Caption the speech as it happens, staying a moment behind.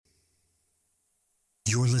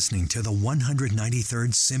You're listening to the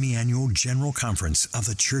 193rd Semiannual General Conference of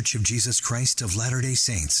The Church of Jesus Christ of Latter-day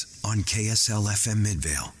Saints on KSL-FM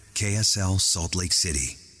Midvale, KSL Salt Lake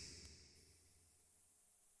City.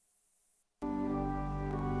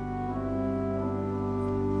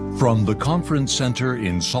 From the Conference Center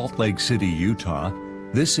in Salt Lake City, Utah,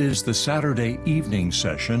 this is the Saturday evening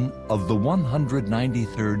session of the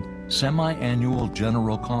 193rd Semi-Annual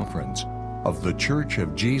General Conference of The Church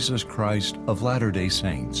of Jesus Christ of Latter-day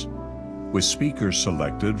Saints, with speakers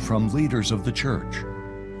selected from leaders of the church.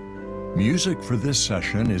 Music for this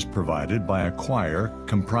session is provided by a choir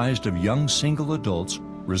comprised of young single adults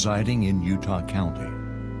residing in Utah County.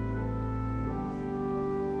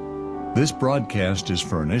 This broadcast is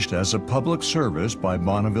furnished as a public service by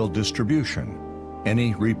Bonneville Distribution.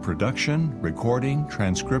 Any reproduction, recording,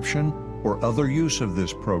 transcription, or other use of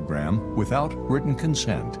this program without written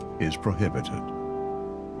consent is prohibited.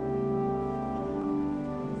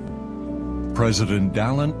 President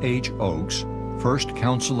Dallin H. Oaks, first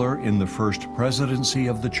counselor in the First Presidency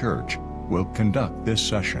of the Church, will conduct this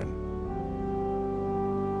session.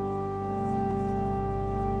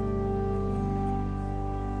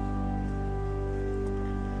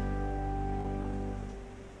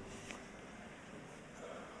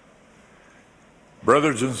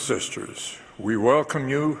 Brothers and sisters, we welcome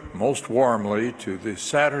you most warmly to the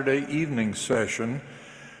Saturday evening session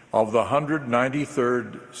of the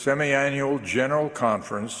 193rd Semiannual General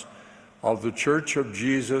Conference of the Church of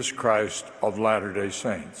Jesus Christ of Latter-day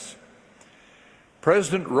Saints.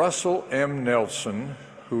 President Russell M. Nelson,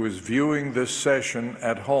 who is viewing this session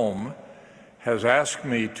at home, has asked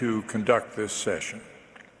me to conduct this session.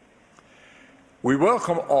 We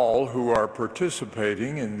welcome all who are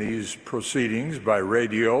participating in these proceedings by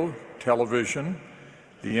radio, television,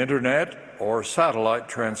 the internet, or satellite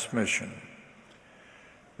transmission.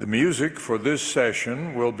 The music for this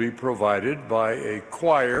session will be provided by a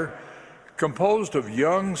choir composed of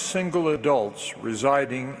young single adults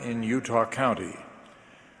residing in Utah County,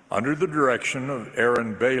 under the direction of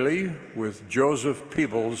Aaron Bailey with Joseph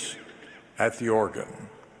Peebles at the organ.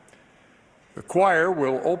 The choir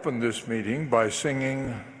will open this meeting by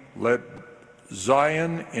singing, "Let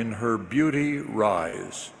Zion in Her Beauty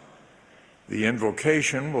Rise." The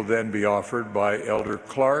invocation will then be offered by Elder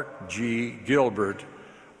Clark G. Gilbert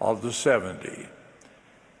of the 70,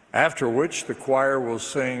 after which the choir will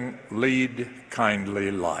sing, "Lead,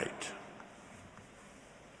 Kindly Light."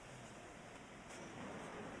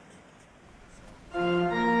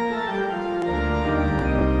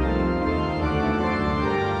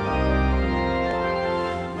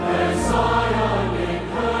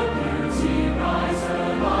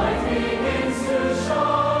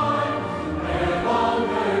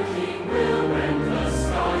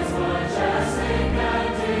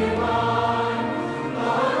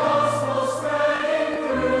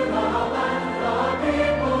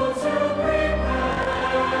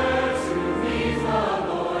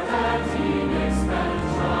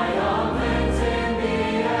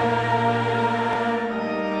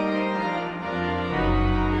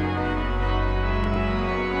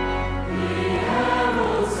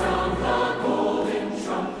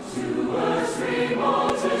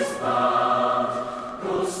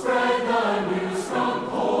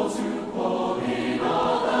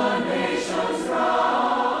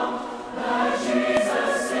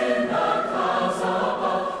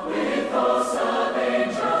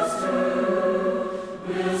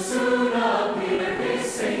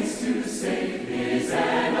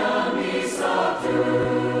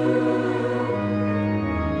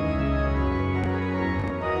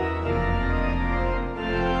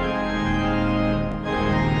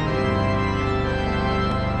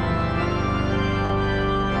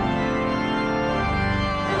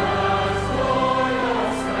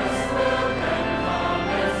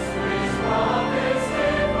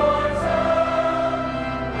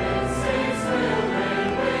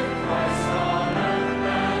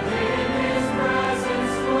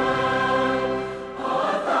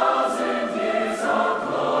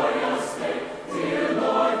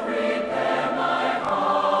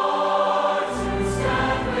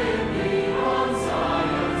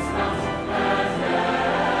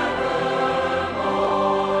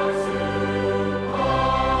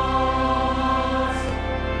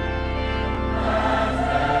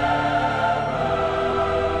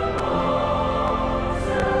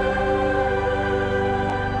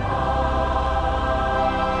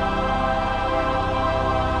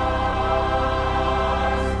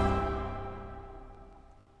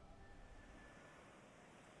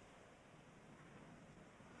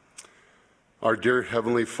 Our dear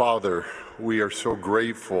Heavenly Father, we are so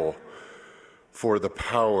grateful for the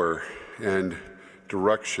power and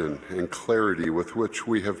direction and clarity with which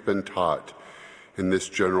we have been taught in this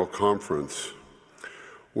General Conference.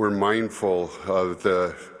 We're mindful of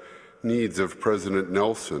the needs of President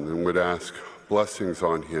Nelson and would ask blessings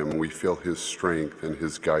on him. We feel his strength and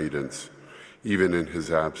his guidance, even in his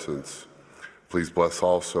absence. Please bless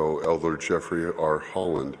also Elder Jeffrey R.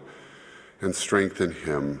 Holland and strengthen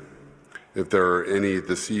him. If there are any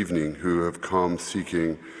this evening who have come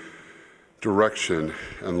seeking direction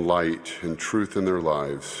and light and truth in their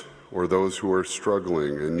lives, or those who are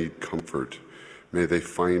struggling and need comfort, may they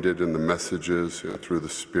find it in the messages and through the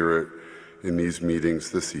Spirit in these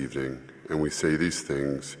meetings this evening. And we say these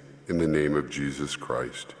things in the name of Jesus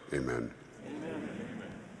Christ. Amen.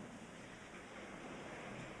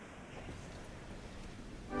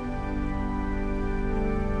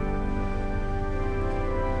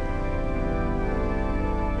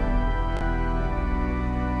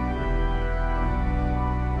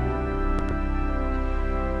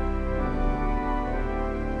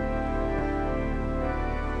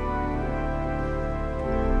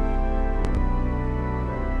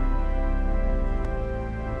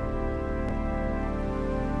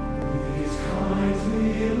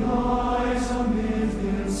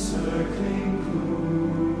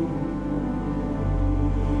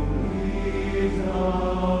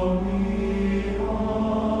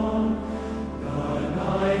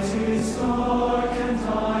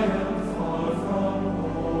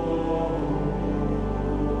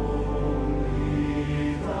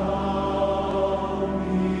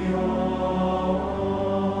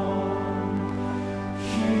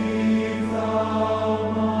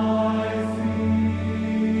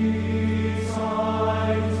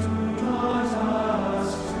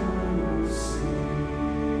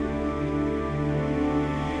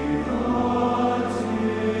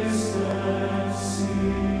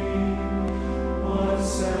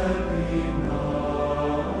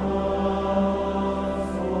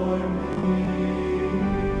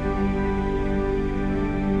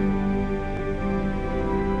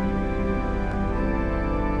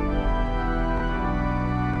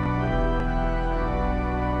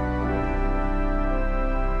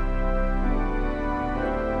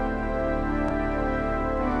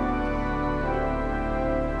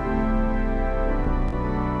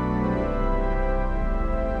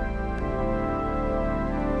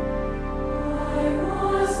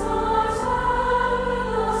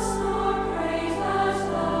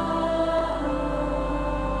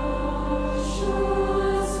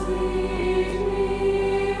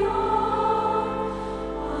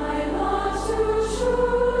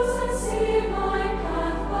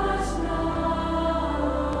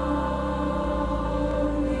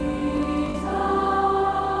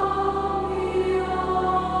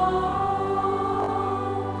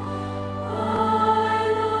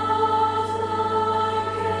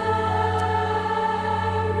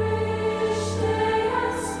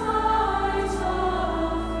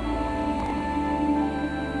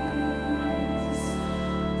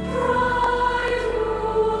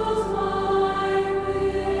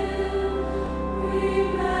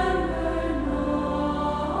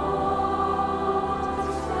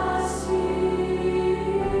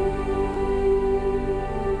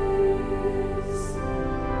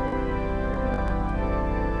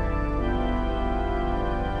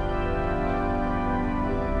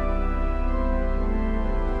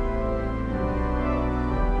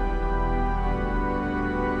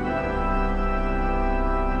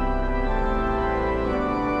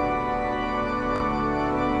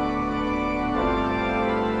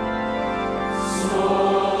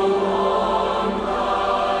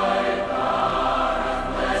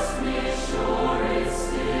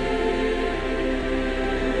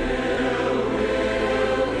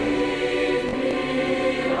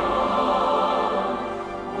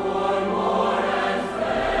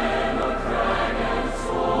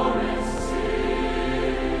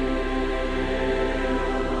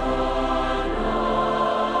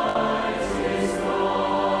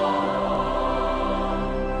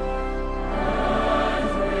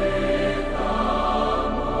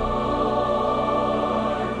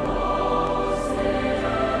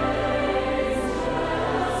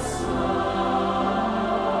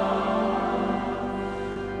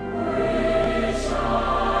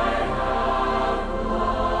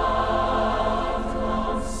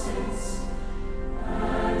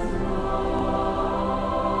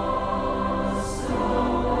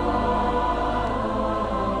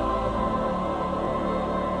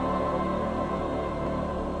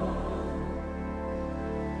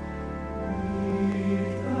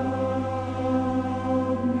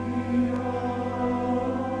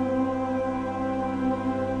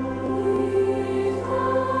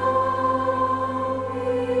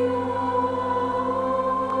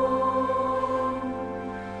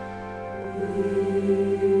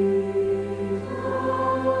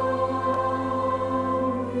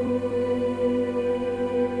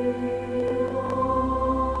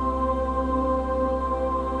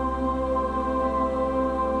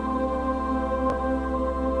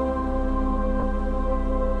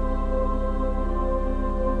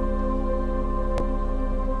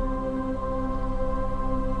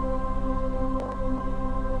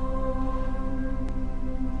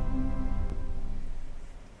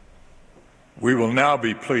 We will now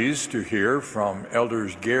be pleased to hear from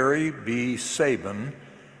Elders Gary B. Sabin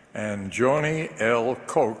and Joni L.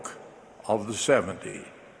 Koch of the 70.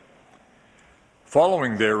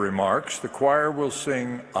 Following their remarks, the choir will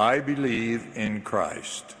sing, "I Believe in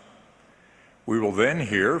Christ." We will then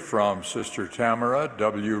hear from Sister Tamara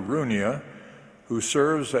W. Runia, who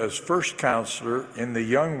serves as first counselor in the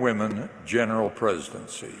Young Women General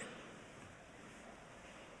Presidency.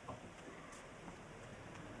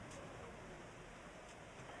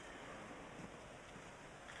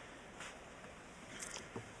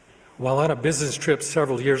 While on a business trip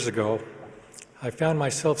several years ago, I found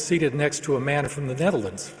myself seated next to a man from the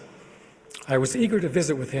Netherlands. I was eager to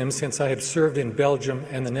visit with him since I had served in Belgium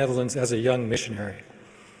and the Netherlands as a young missionary.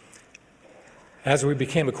 As we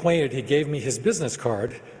became acquainted, he gave me his business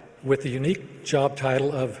card with the unique job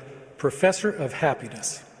title of Professor of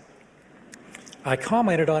Happiness. I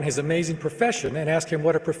commented on his amazing profession and asked him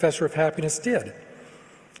what a Professor of Happiness did.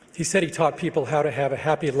 He said he taught people how to have a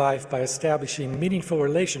happy life by establishing meaningful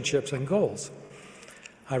relationships and goals.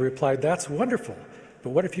 I replied, "That's wonderful, but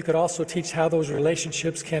what if you could also teach how those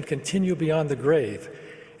relationships can continue beyond the grave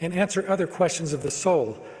and answer other questions of the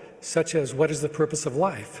soul, such as what is the purpose of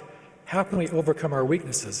life? How can we overcome our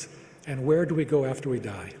weaknesses? And where do we go after we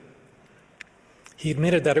die?" He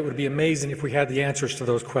admitted that it would be amazing if we had the answers to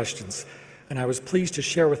those questions, and I was pleased to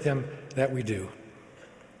share with him that we do.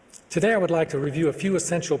 Today I would like to review a few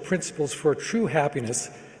essential principles for true happiness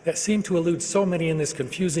that seem to elude so many in this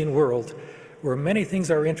confusing world where many things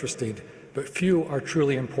are interesting, but few are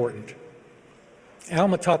truly important.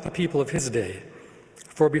 Alma taught the people of his day,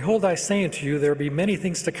 "For behold, I say unto you, there be many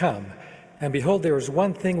things to come, and behold, there is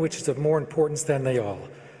one thing which is of more importance than they all.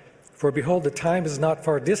 For behold, the time is not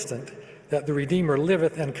far distant, that the Redeemer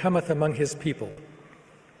liveth and cometh among his people."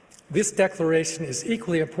 This declaration is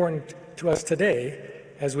equally important to us today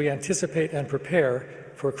as we anticipate and prepare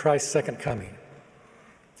for Christ's second coming.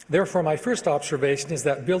 Therefore, my first observation is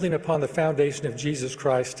that building upon the foundation of Jesus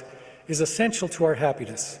Christ is essential to our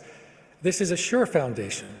happiness. This is a sure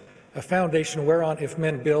foundation, a foundation whereon if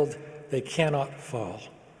men build, they cannot fall.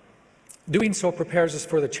 Doing so prepares us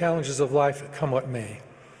for the challenges of life, come what may.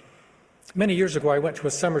 Many years ago, I went to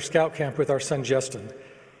a summer scout camp with our son Justin.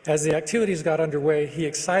 As the activities got underway, he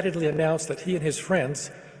excitedly announced that he and his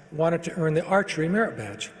friends wanted to earn the archery merit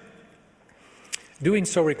badge. Doing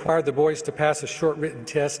so required the boys to pass a short written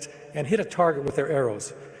test and hit a target with their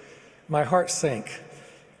arrows. My heart sank.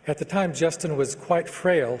 At the time, Justin was quite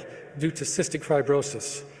frail due to cystic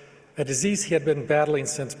fibrosis, a disease he had been battling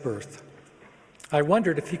since birth. I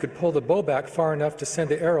wondered if he could pull the bow back far enough to send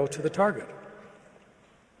the arrow to the target.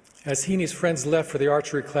 As he and his friends left for the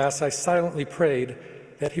archery class, I silently prayed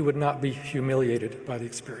that he would not be humiliated by the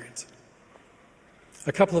experience.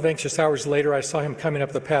 A couple of anxious hours later, I saw him coming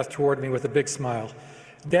up the path toward me with a big smile.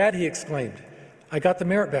 "Dad," he exclaimed, "I got the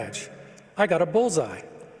merit badge. I got a bullseye."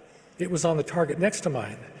 It was on the target next to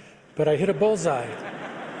mine, but I hit a bullseye.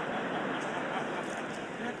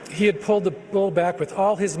 He had pulled the bow back with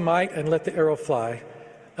all his might and let the arrow fly,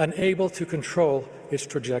 unable to control its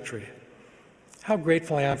trajectory. How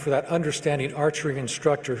grateful I am for that understanding archery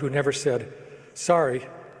instructor who never said, "Sorry,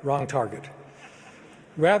 wrong target."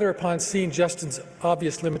 Rather, upon seeing Justin's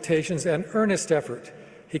obvious limitations and earnest effort,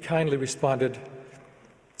 he kindly responded,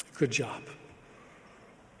 "Good job."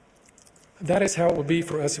 That is how it will be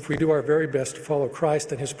for us if we do our very best to follow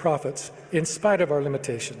Christ and his prophets in spite of our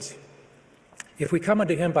limitations. If we come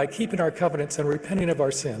unto him by keeping our covenants and repenting of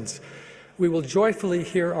our sins, we will joyfully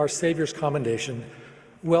hear our Savior's commendation,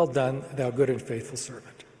 "Well done, thou good and faithful servant."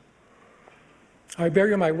 I bear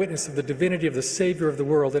you my witness of the divinity of the Savior of the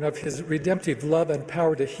world and of his redemptive love and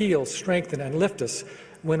power to heal, strengthen, and lift us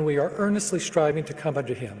when we are earnestly striving to come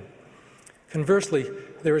unto him. Conversely,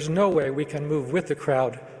 there is no way we can move with the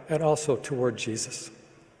crowd and also toward Jesus.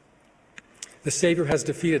 The Savior has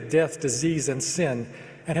defeated death, disease, and sin,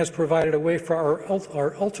 and has provided a way for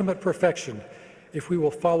our ultimate perfection if we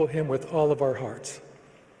will follow him with all of our hearts.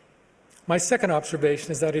 My second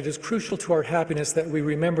observation is that it is crucial to our happiness that we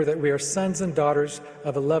remember that we are sons and daughters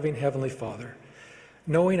of a loving Heavenly Father.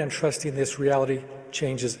 Knowing and trusting this reality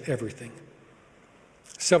changes everything.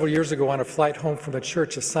 Several years ago, on a flight home from a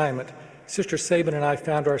church assignment, Sister Sabin and I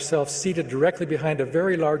found ourselves seated directly behind a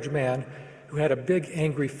very large man who had a big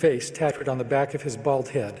angry face tattooed on the back of his bald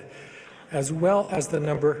head, as well as the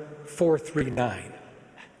number 439.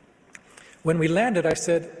 When we landed, I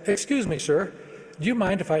said, "Excuse me, sir, do you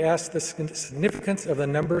mind if I ask the significance of the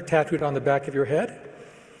number tattooed on the back of your head?"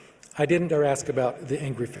 I didn't dare ask about the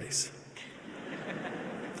angry face.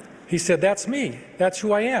 He said, "That's me. That's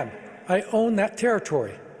who I am. I own that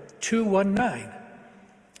territory. 219.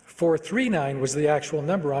 439 was the actual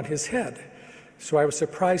number on his head, so I was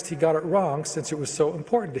surprised he got it wrong since it was so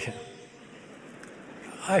important to him.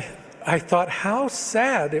 I thought how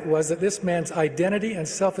sad it was that this man's identity and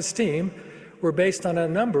self-esteem were based on a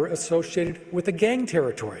number associated with the gang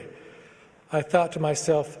territory. I thought to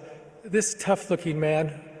myself, this tough-looking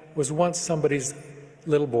man was once somebody's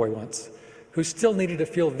little boy once, who still needed to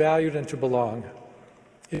feel valued and to belong.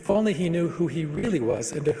 If only he knew who he really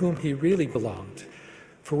was and to whom he really belonged,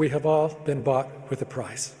 for we have all been bought with a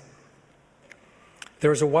price.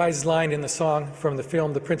 There is a wise line in the song from the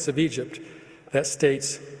film The Prince of Egypt that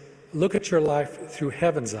states, "Look at your life through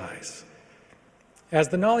heaven's eyes." As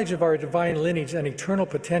the knowledge of our divine lineage and eternal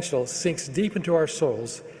potential sinks deep into our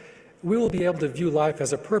souls, we will be able to view life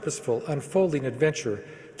as a purposeful, unfolding adventure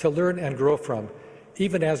to learn and grow from,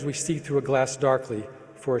 even as we see through a glass darkly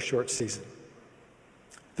for a short season.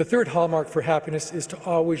 The third hallmark for happiness is to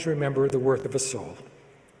always remember the worth of a soul.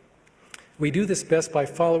 We do this best by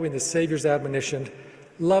following the Savior's admonition,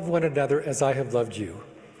 "Love one another as I have loved you."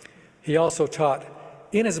 He also taught,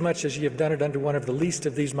 "Inasmuch as ye have done it unto one of the least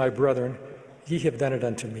of these my brethren, ye have done it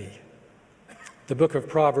unto me." The book of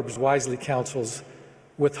Proverbs wisely counsels,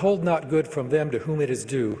 "Withhold not good from them to whom it is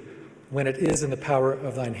due, when it is in the power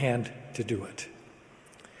of thine hand to do it."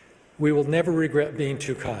 We will never regret being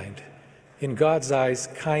too kind. In God's eyes,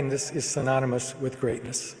 kindness is synonymous with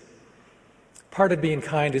greatness. Part of being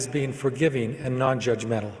kind is being forgiving and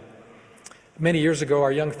non-judgmental. Many years ago,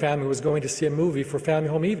 our young family was going to see a movie for family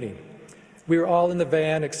home evening. We were all in the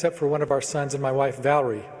van except for one of our sons and my wife,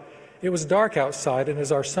 Valerie. It was dark outside, and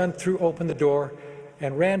as our son threw open the door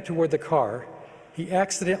and ran toward the car, he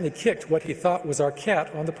accidentally kicked what he thought was our cat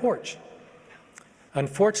on the porch.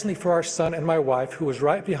 Unfortunately for our son and my wife, who was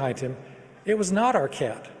right behind him, it was not our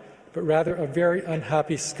cat, but rather a very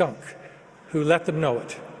unhappy skunk who let them know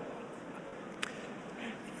it.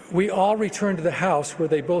 We all returned to the house where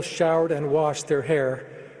they both showered and washed their hair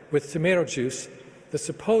with tomato juice, the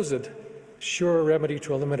supposed sure remedy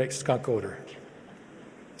to eliminate skunk odor.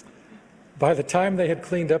 By the time they had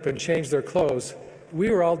cleaned up and changed their clothes, we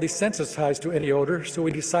were all desensitized to any odor, so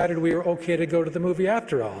we decided we were okay to go to the movie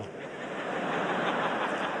after all.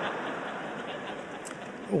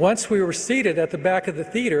 Once we were seated at the back of the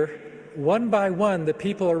theater, one by one, the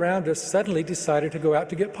people around us suddenly decided to go out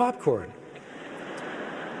to get popcorn.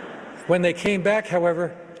 When they came back,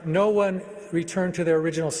 however, no one returned to their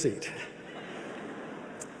original seat.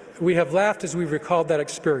 We have laughed as we've recalled that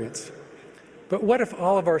experience. But what if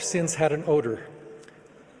all of our sins had an odor?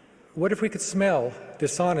 What if we could smell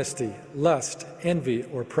dishonesty, lust, envy,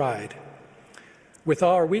 or pride? With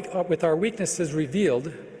our weaknesses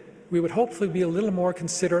revealed, we would hopefully be a little more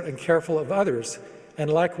considerate and careful of others,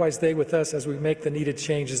 and likewise they with us as we make the needed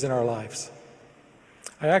changes in our lives.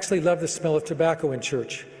 I actually love the smell of tobacco in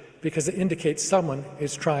church because it indicates someone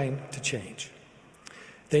is trying to change.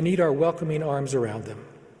 They need our welcoming arms around them.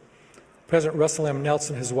 President Russell M.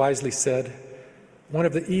 Nelson has wisely said, "One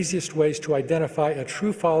of the easiest ways to identify a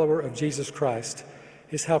true follower of Jesus Christ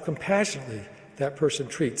is how compassionately that person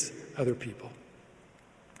treats other people."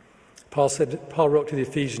 Paul wrote to the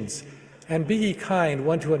Ephesians, "And be ye kind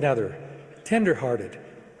one to another, tender-hearted,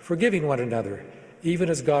 forgiving one another, even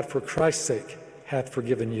as God for Christ's sake hath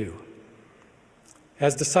forgiven you."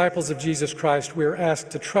 As disciples of Jesus Christ, we are asked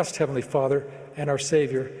to trust Heavenly Father and our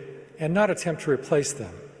Savior and not attempt to replace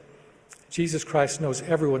them. Jesus Christ knows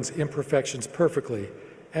everyone's imperfections perfectly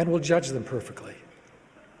and will judge them perfectly.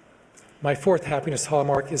 My fourth happiness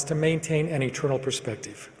hallmark is to maintain an eternal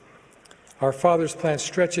perspective. Our Father's plan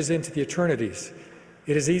stretches into the eternities.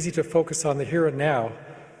 It is easy to focus on the here and now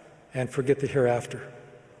and forget the hereafter.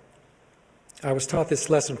 I was taught this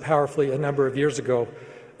lesson powerfully a number of years ago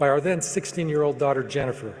by our then 16-year-old daughter,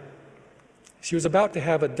 Jennifer. She was about to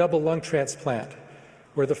have a double lung transplant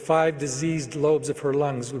where the 5 diseased lobes of her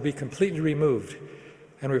lungs would be completely removed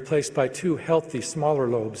and replaced by 2 healthy, smaller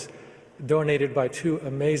lobes donated by 2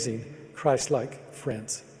 amazing, Christ-like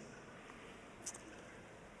friends.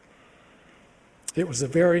 It was a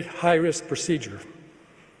very high-risk procedure.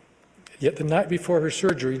 Yet the night before her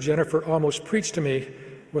surgery, Jennifer almost preached to me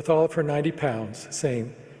with all of her 90 pounds,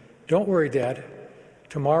 saying, "Don't worry, Dad.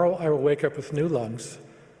 Tomorrow I will wake up with new lungs,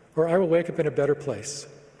 or I will wake up in a better place.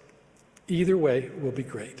 Either way will be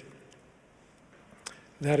great."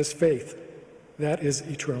 That is faith. That is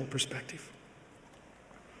eternal perspective.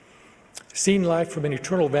 Seeing life from an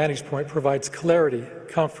eternal vantage point provides clarity,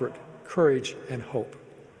 comfort, courage, and hope.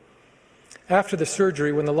 After the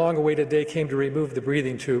surgery, when the long-awaited day came to remove the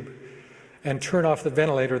breathing tube and turn off the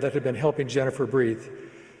ventilator that had been helping Jennifer breathe,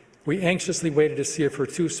 we anxiously waited to see if her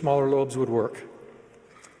 2 smaller lobes would work.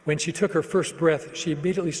 When she took her first breath, she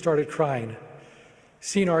immediately started crying.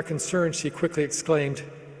 Seeing our concern, she quickly exclaimed,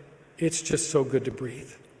 "It's just so good to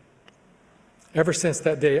breathe." Ever since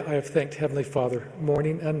that day, I have thanked Heavenly Father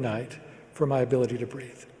morning and night for my ability to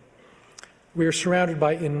breathe. We are surrounded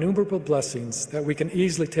by innumerable blessings that we can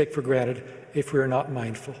easily take for granted if we are not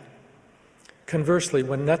mindful. Conversely,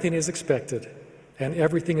 when nothing is expected and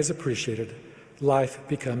everything is appreciated, life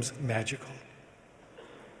becomes magical.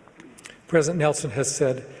 President Nelson has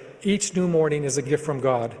said, "Each new morning is a gift from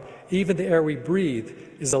God. Even the air we breathe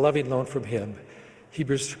is a loving loan from Him. He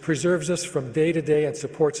preserves us from day to day and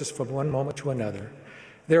supports us from one moment to another.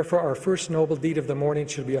 Therefore, our first noble deed of the morning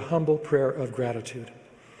should be a humble prayer of gratitude."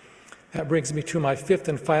 That brings me to my fifth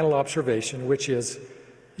and final observation, which is,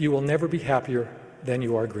 you will never be happier than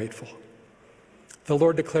you are grateful. The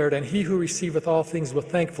Lord declared, "And he who receiveth all things with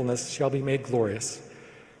thankfulness shall be made glorious."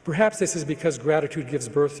 Perhaps this is because gratitude gives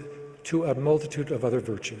birth to a multitude of other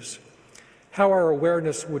virtues. How our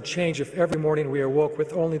awareness would change if every morning we awoke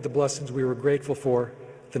with only the blessings we were grateful for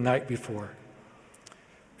the night before.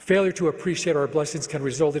 Failure to appreciate our blessings can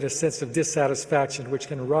result in a sense of dissatisfaction, which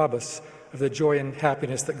can rob us of the joy and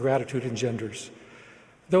happiness that gratitude engenders.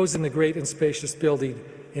 Those in the great and spacious building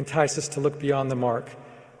entice us to look beyond the mark,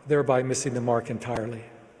 thereby missing the mark entirely.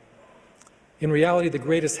 In reality, the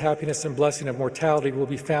greatest happiness and blessing of mortality will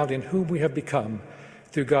be found in whom we have become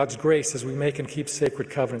through God's grace as we make and keep sacred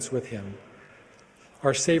covenants with Him.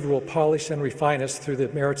 Our Savior will polish and refine us through the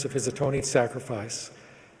merits of His atoning sacrifice,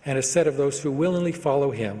 and is said of those who willingly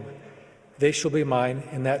follow Him, "They shall be mine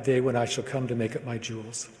in that day when I shall come to make up my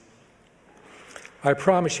jewels." I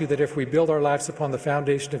promise you that if we build our lives upon the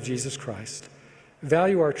foundation of Jesus Christ,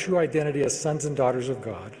 value our true identity as sons and daughters of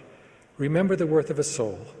God, remember the worth of a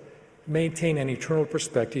soul, maintain an eternal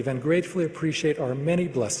perspective, and gratefully appreciate our many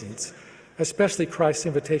blessings, especially Christ's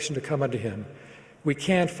invitation to come unto Him, we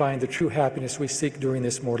can find the true happiness we seek during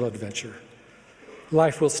this mortal adventure.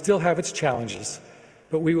 Life will still have its challenges,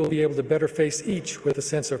 but we will be able to better face each with a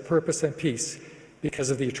sense of purpose and peace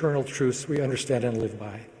because of the eternal truths we understand and live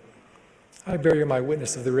by. I bear you my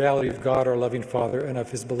witness of the reality of God, our loving Father, and of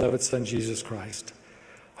His beloved Son, Jesus Christ.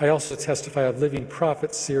 I also testify of living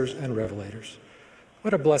prophets, seers, and revelators.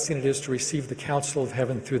 What a blessing it is to receive the counsel of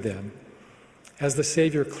heaven through them. As the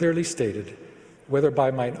Savior clearly stated, whether by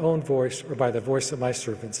mine own voice or by the voice of my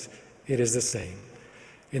servants, it is the same.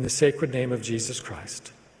 In the sacred name of Jesus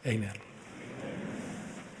Christ, amen.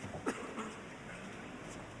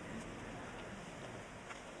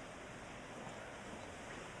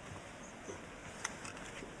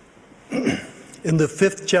 In the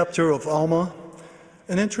 5th chapter of Alma,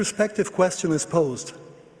 an introspective question is posed.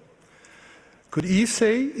 Could ye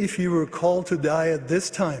say, if ye were called to die at this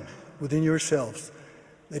time within yourselves,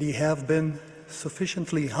 that ye have been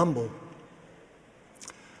sufficiently humble?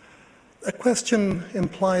 That question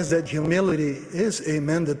implies that humility is a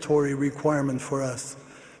mandatory requirement for us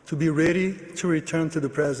to be ready to return to the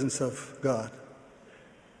presence of God.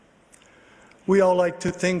 We all like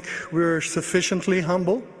to think we're sufficiently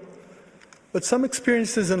humble, but some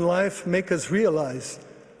experiences in life make us realize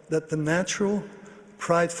that the natural,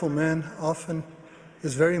 prideful man often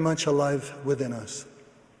is very much alive within us.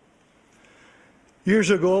 Years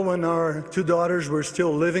ago, when our two daughters were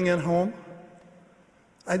still living at home,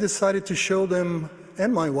 I decided to show them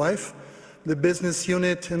and my wife the business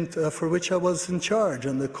unit for which I was in charge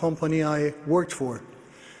and the company I worked for.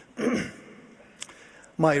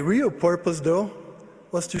 My real purpose, though,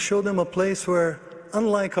 was to show them a place where,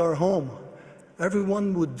 unlike our home,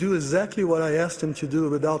 everyone would do exactly what I asked them to do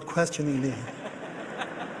without questioning me.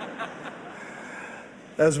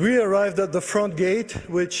 As we arrived at the front gate,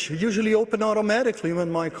 which usually opened automatically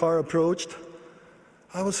when my car approached,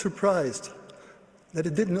 I was surprised that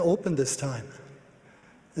it didn't open this time.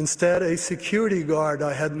 Instead, a security guard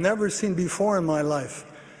I had never seen before in my life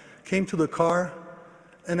came to the car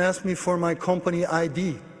and asked me for my company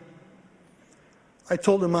ID. I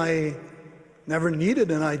told him I never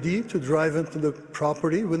needed an ID to drive into the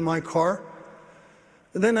property with my car,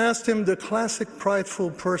 and then asked him the classic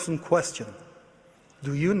prideful person question: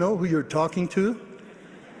 "Do you know who you're talking to?"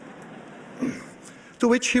 To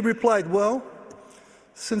which he replied, "Well,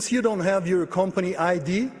 since you don't have your company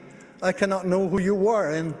ID, I cannot know who you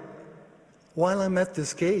are, and while I'm at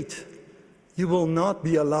this gate, you will not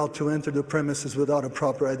be allowed to enter the premises without a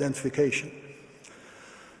proper identification."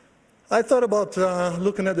 I thought about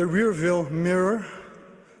looking at the rearview mirror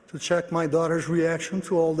to check my daughter's reaction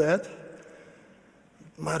to all that,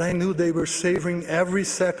 but I knew they were savoring every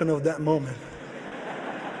second of that moment.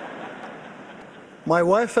 My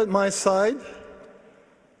wife at my side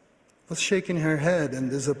was shaking her head in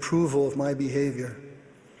disapproval of my behavior.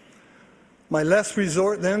 My last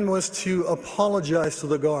resort then was to apologize to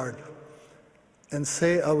the guard and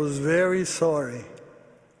say I was very sorry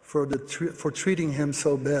for treating him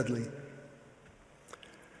so badly.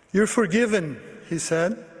 "You're forgiven," he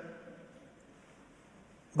said,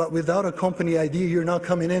 "but without a company ID, you're not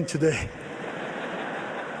coming in today."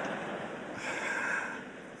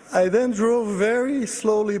 I then drove very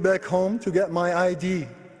slowly back home to get my ID,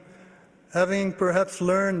 having perhaps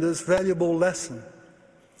learned this valuable lesson,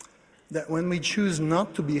 that when we choose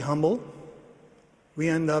not to be humble, we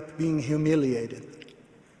end up being humiliated.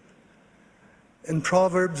 In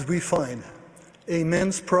Proverbs we find, "A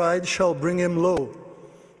man's pride shall bring him low,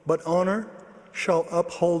 but honor shall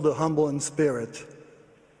uphold the humble in spirit."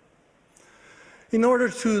 In order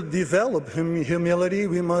to develop humility,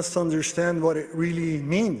 we must understand what it really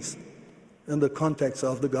means in the context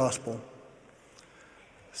of the gospel.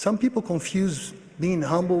 Some people confuse being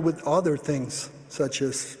humble with other things, such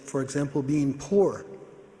as, for example, being poor.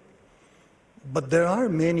 But there are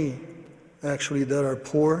many, actually, that are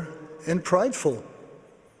poor and prideful,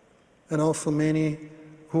 and also many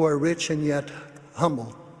who are rich and yet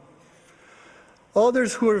humble.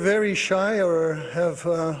 Others who are very shy or have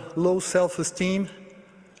low self-esteem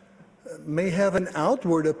may have an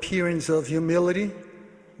outward appearance of humility,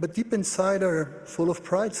 but deep inside are full of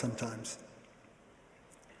pride sometimes.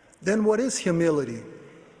 Then what is humility?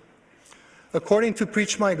 According to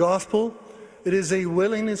Preach My Gospel, it is a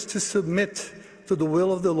willingness to submit to the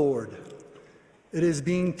will of the Lord. It is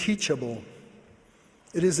being teachable.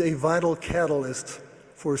 It is a vital catalyst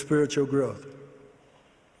for spiritual growth.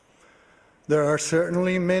 There are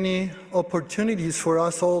certainly many opportunities for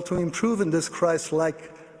us all to improve in this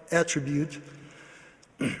Christ-like attribute.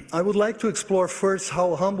 I would like to explore first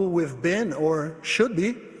how humble we've been or should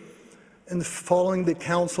be in following the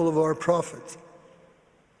counsel of our prophets.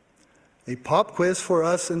 A pop quiz for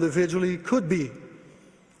us individually could be,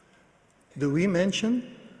 do we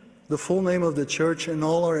mention the full name of the church in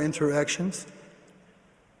all our interactions?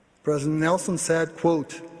 President Nelson said,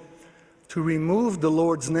 quote, "To remove the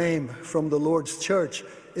Lord's name from the Lord's church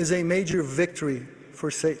is a major victory for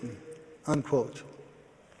Satan," unquote.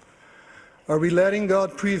 Are we letting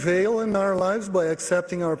God prevail in our lives by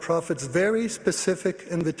accepting our prophet's very specific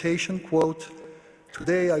invitation, quote,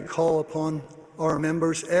 "Today I call upon our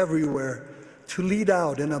members everywhere to lead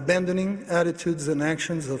out in abandoning attitudes and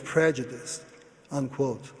actions of prejudice,"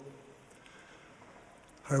 unquote.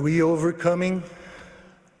 Are we overcoming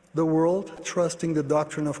the world, trusting the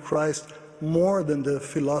doctrine of Christ more than the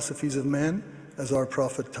philosophies of men, as our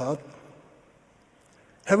prophet taught?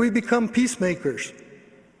 Have we become peacemakers,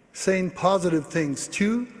 saying positive things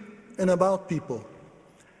to and about people?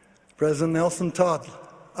 President Nelson taught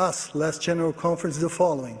us, last General Conference, the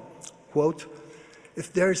following, quote,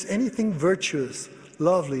 "If there is anything virtuous,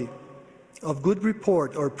 lovely, of good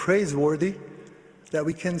report, or praiseworthy that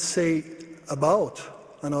we can say about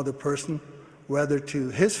another person, whether to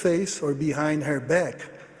his face or behind her back,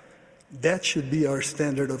 that should be our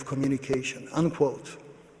standard of communication," unquote.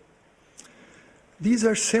 These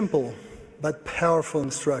are simple but powerful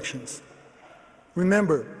instructions.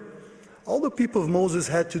 Remember, all the people of Moses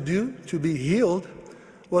had to do to be healed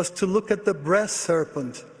was to look at the brass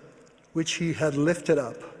serpent which he had lifted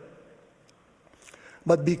up.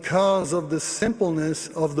 But because of the simpleness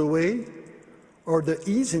of the way, or the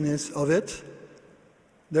easiness of it,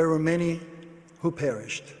 there were many who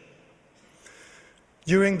perished.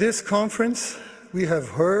 During this conference, we have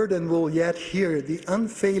heard and will yet hear the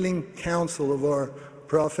unfailing counsel of our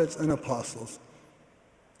prophets and apostles.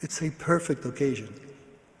 It's a perfect occasion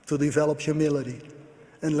to develop humility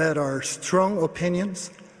and let our strong opinions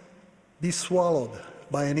be swallowed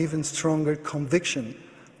by an even stronger conviction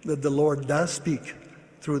that the Lord does speak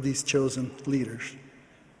through these chosen leaders.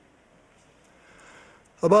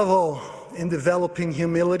 Above all, in developing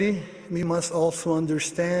humility, we must also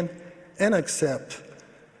understand and accept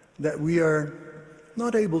that we are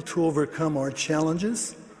not able to overcome our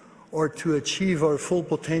challenges or to achieve our full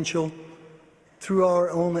potential through our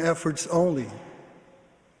own efforts only.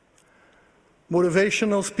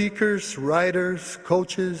 Motivational speakers, writers,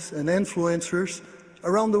 coaches, and influencers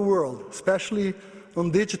around the world, especially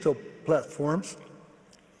on digital platforms,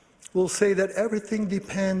 will say that everything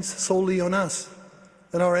depends solely on us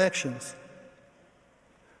and our actions.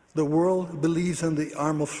 The world believes in the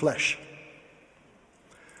arm of flesh.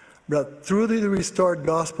 But through the restored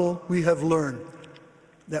gospel, we have learned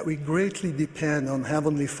that we greatly depend on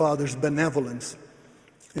Heavenly Father's benevolence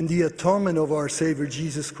in the atonement of our Savior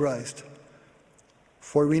Jesus Christ.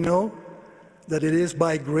 For we know that it is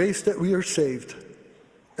by grace that we are saved,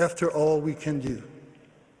 after all we can do.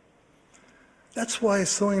 That's why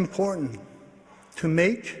it's so important to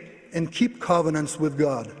make and keep covenants with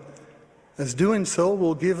God, as doing so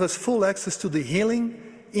will give us full access to the healing,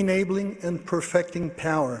 enabling, and perfecting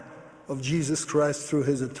power of Jesus Christ through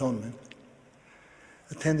his atonement.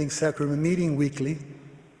 Attending sacrament meeting weekly,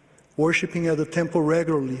 worshiping at the temple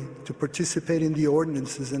regularly to participate in the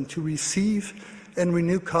ordinances and to receive and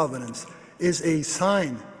renew covenants is a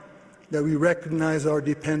sign that we recognize our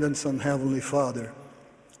dependence on Heavenly Father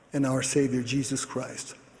and our Savior Jesus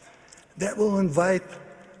Christ. That will invite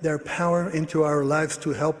their power into our lives to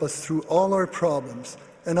help us through all our problems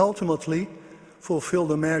and ultimately fulfill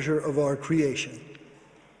the measure of our creation.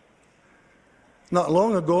 Not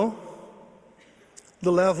long ago,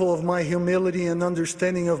 the level of my humility and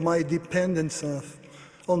understanding of my dependence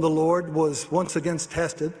on the Lord was once again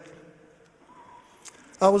tested.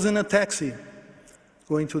 I was in a taxi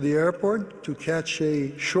going to the airport to catch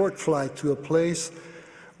a short flight to a place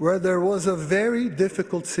where there was a very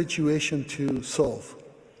difficult situation to solve.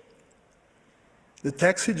 The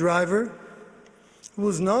taxi driver, who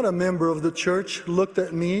was not a member of the church, looked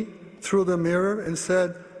at me through the mirror and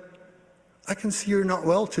said, "I can see you're not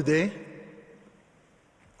well today."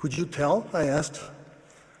 "Could you tell?" I asked.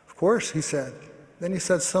 "Of course," he said. Then he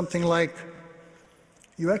said something like,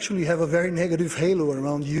 "You actually have a very negative halo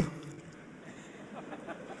around you."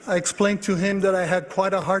 I explained to him that I had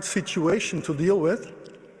quite a hard situation to deal with,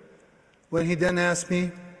 when he then asked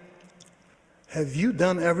me, "Have you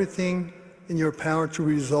done everything in your power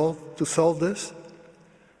to solve this?"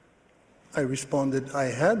 I responded, "I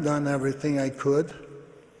had done everything I could."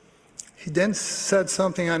 He then said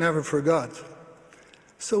something I never forgot.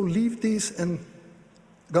 "So leave these in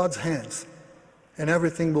God's hands, and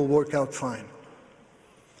everything will work out fine."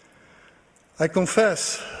 I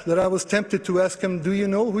confess that I was tempted to ask him, "Do you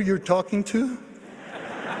know who you're talking to?"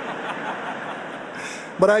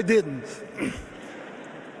 But I didn't.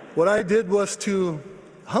 What I did was to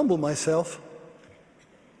humble myself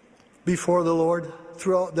before the Lord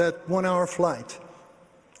throughout that 1-hour flight,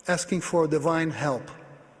 asking for divine help.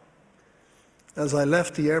 As I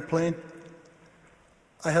left the airplane,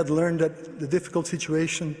 I had learned that the difficult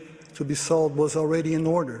situation to be solved was already in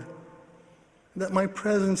order, that my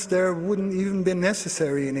presence there wouldn't even be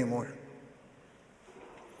necessary anymore.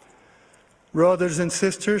 Brothers and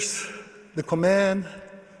sisters, the command,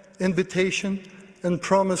 invitation, and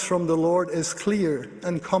promise from the Lord is clear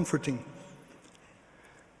and comforting.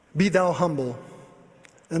 "Be thou humble,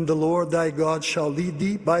 and the Lord thy God shall lead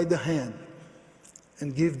thee by the hand,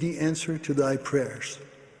 and give thee answer to thy prayers."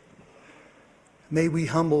 May we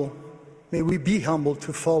be humble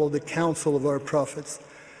to follow the counsel of our prophets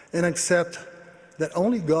and accept that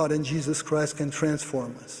only God and Jesus Christ can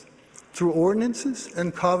transform us through ordinances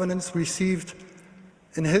and covenants received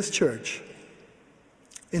in his church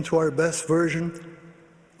into our best version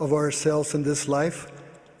of ourselves in this life,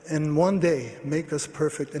 and one day make us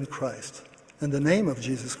perfect in Christ. In the name of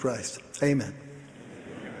Jesus Christ, amen.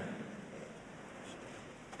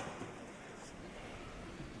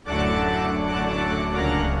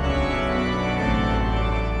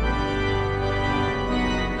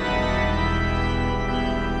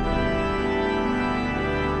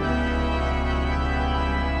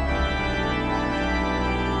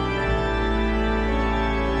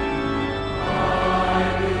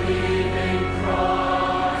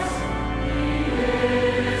 He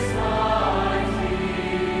is my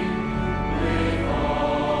King.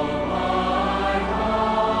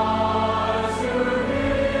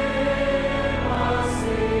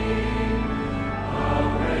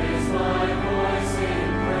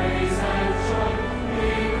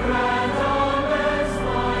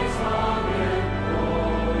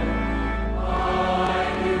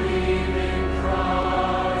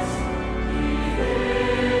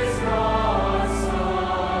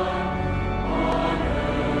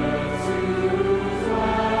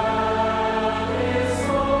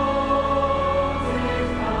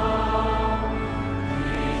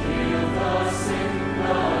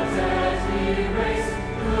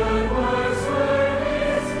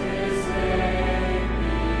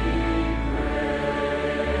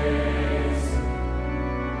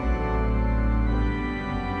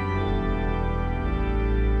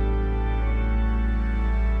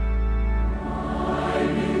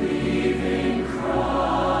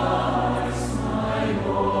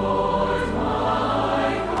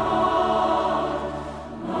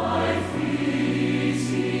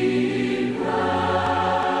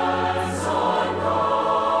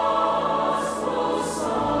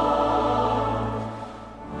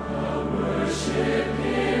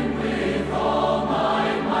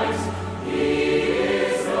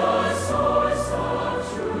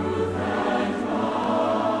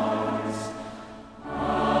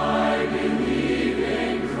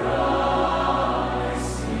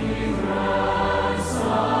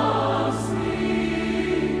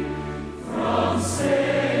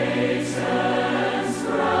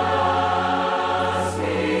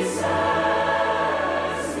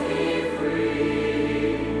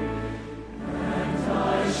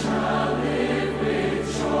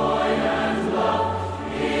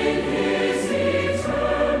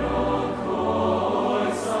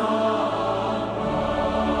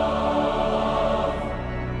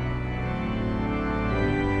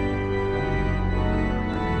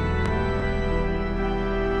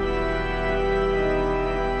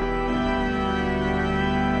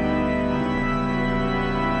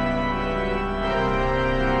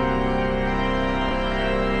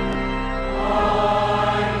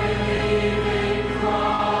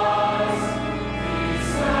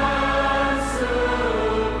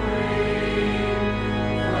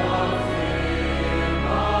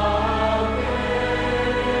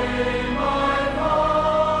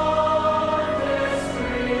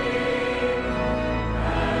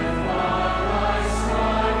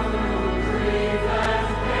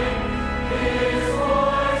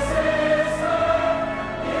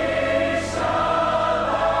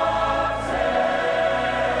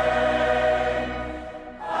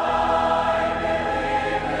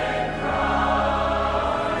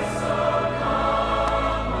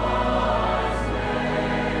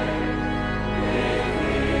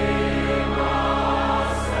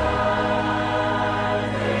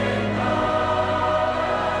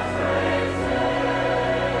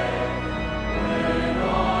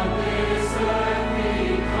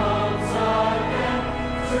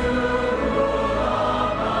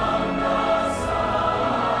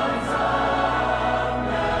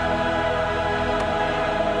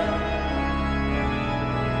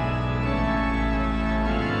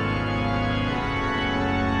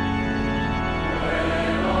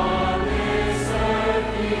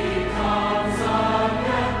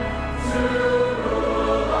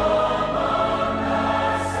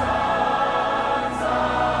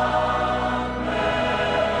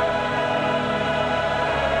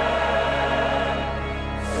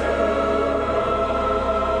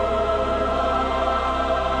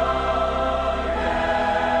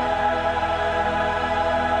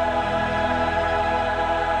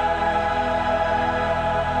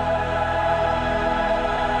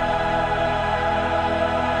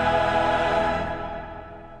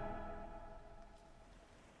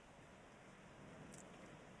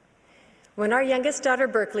 When our youngest daughter,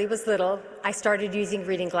 Berkeley, was little, I started using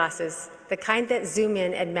reading glasses, the kind that zoom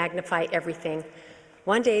in and magnify everything.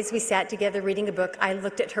 One day, as we sat together reading a book, I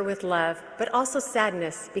looked at her with love, but also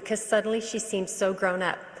sadness, because suddenly she seemed so grown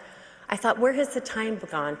up. I thought, where has the time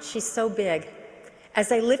gone? She's so big.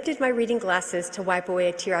 As I lifted my reading glasses to wipe away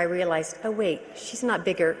a tear, I realized, oh wait, she's not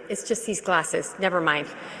bigger, it's just these glasses, never mind.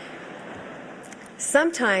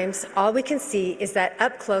 Sometimes all we can see is that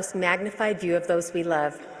up-close, magnified view of those we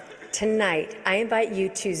love. Tonight, I invite you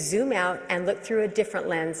to zoom out and look through a different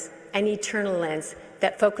lens, an eternal lens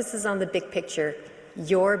that focuses on the big picture,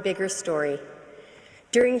 your bigger story.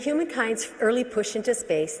 During humankind's early push into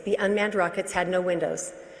space, the unmanned rockets had no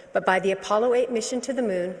windows, but by the Apollo 8 mission to the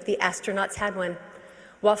moon, the astronauts had one.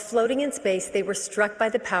 While floating in space, they were struck by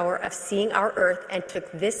the power of seeing our Earth and took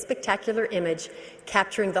this spectacular image,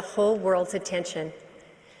 capturing the whole world's attention.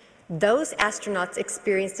 Those astronauts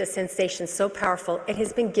experienced a sensation so powerful it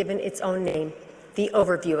has been given its own name, the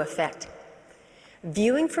overview effect.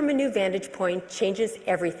 Viewing from a new vantage point changes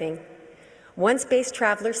everything. One space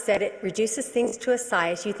traveler said it reduces things to a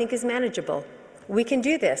size you think is manageable. We can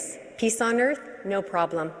do this. Peace on Earth? No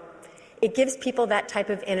problem. It gives people that type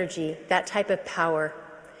of energy, that type of power.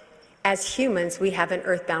 As humans, we have an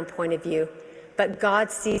earthbound point of view, but God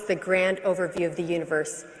sees the grand overview of the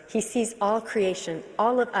universe. He sees all creation,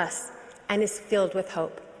 all of us, and is filled with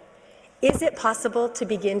hope. Is it possible to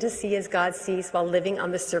begin to see as God sees while living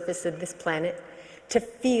on the surface of this planet? To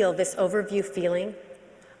feel this overview feeling?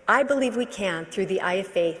 I believe we can, through the eye of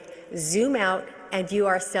faith, zoom out and view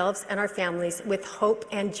ourselves and our families with hope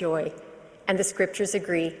and joy. And the scriptures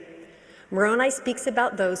agree. Moroni speaks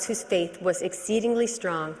about those whose faith was exceedingly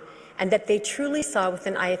strong, and that they truly saw with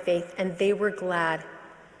an eye of faith, and they were glad.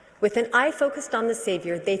 With an eye focused on the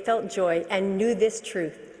Savior, they felt joy and knew this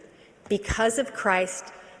truth. Because of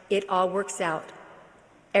Christ, it all works out.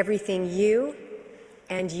 Everything you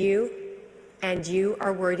and you and you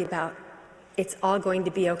are worried about, it's all going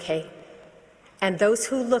to be okay. And those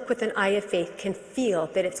who look with an eye of faith can feel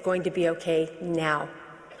that it's going to be okay now.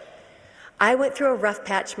 I went through a rough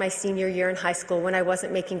patch my senior year in high school when I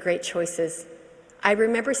wasn't making great choices. I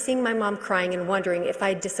remember seeing my mom crying and wondering if I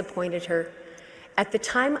had disappointed her. At the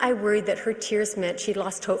time, I worried that her tears meant she'd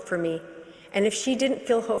lost hope for me. And if she didn't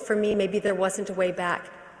feel hope for me, maybe there wasn't a way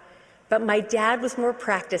back. But my dad was more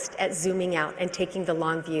practiced at zooming out and taking the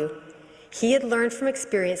long view. He had learned from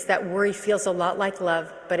experience that worry feels a lot like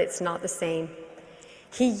love, but it's not the same.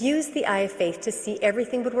 He used the eye of faith to see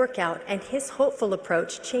everything would work out, and his hopeful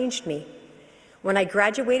approach changed me. When I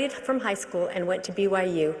graduated from high school and went to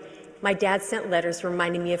BYU, my dad sent letters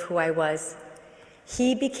reminding me of who I was.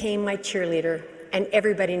 He became my cheerleader, and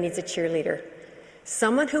everybody needs a cheerleader.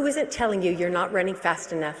 Someone who isn't telling you you're not running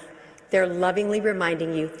fast enough. They're lovingly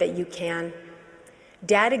reminding you that you can.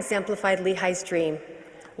 Dad exemplified Lehi's dream.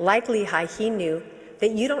 Like Lehi, he knew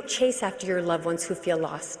that you don't chase after your loved ones who feel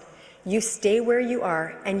lost. You stay where you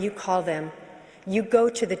are and you call them. You go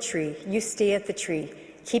to the tree, you stay at the tree.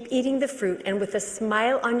 Keep eating the fruit, and with a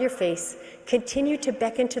smile on your face, continue to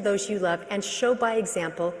beckon to those you love and show by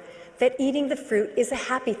example that eating the fruit is a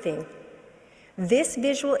happy thing. This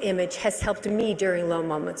visual image has helped me during low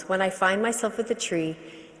moments when I find myself at the tree,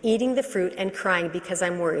 eating the fruit and crying because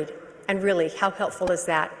I'm worried. And really, how helpful is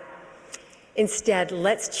that? Instead,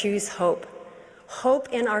 let's choose hope. Hope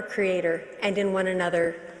in our Creator and in one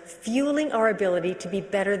another, fueling our ability to be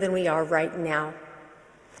better than we are right now.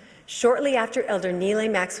 Shortly after Elder Neal A.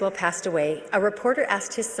 Maxwell passed away, a reporter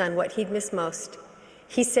asked his son what he'd miss most.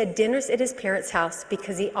 He said dinners at his parents' house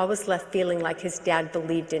because he always left feeling like his dad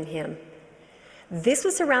believed in him. This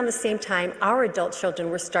was around the same time our adult children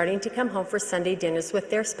were starting to come home for Sunday dinners with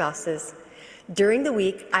their spouses. During the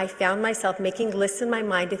week, I found myself making lists in my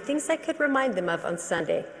mind of things I could remind them of on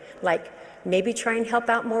Sunday, like maybe try and help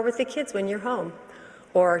out more with the kids when you're home,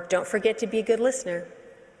 or don't forget to be a good listener.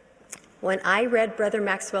 When I read Brother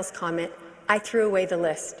Maxwell's comment, I threw away the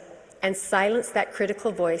list and silenced that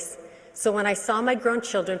critical voice. So when I saw my grown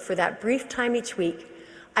children for that brief time each week,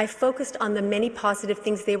 I focused on the many positive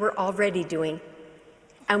things they were already doing.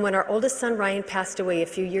 And when our oldest son Ryan passed away a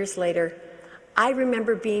few years later, I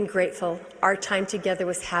remember being grateful our time together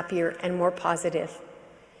was happier and more positive.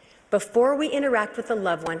 Before we interact with a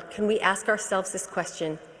loved one, can we ask ourselves this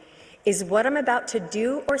question: is what I'm about to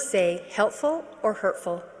do or say helpful or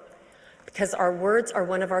hurtful? Because our words are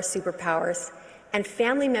one of our superpowers, and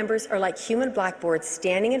family members are like human blackboards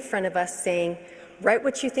standing in front of us saying, "Write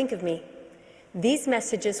what you think of me." These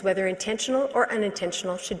messages, whether intentional or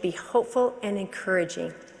unintentional, should be hopeful and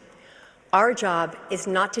encouraging. Our job is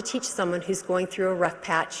not to teach someone who's going through a rough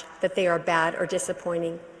patch that they are bad or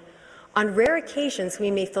disappointing. On rare occasions,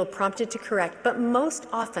 we may feel prompted to correct, but most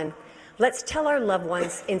often, let's tell our loved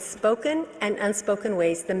ones in spoken and unspoken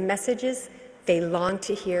ways the messages they long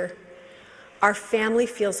to hear. Our family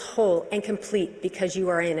feels whole and complete because you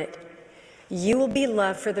are in it. You will be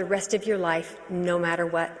loved for the rest of your life, no matter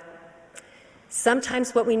what.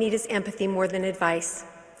 Sometimes what we need is empathy more than advice,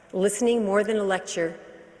 listening more than a lecture,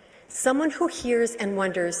 someone who hears and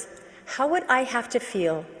wonders, how would I have to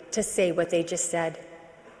feel to say what they just said?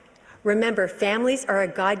 Remember, families are a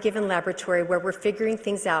God-given laboratory where we're figuring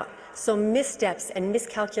things out, so missteps and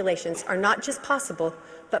miscalculations are not just possible,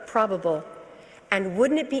 but probable. And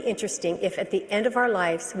wouldn't it be interesting if at the end of our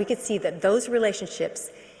lives we could see that those relationships,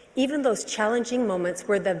 even those challenging moments,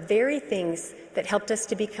 were the very things that helped us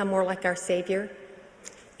to become more like our Savior?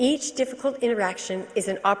 Each difficult interaction is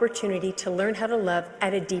an opportunity to learn how to love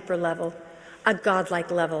at a deeper level, a God-like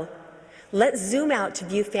level. Let's zoom out to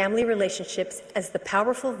view family relationships as the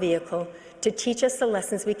powerful vehicle to teach us the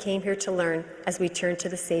lessons we came here to learn as we turn to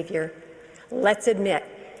the Savior. Let's admit,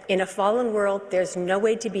 in a fallen world, there's no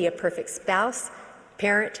way to be a perfect spouse,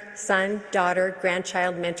 parent, son, daughter,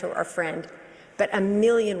 grandchild, mentor, or friend, but a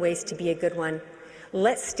million ways to be a good one.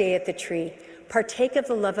 Let's stay at the tree, partake of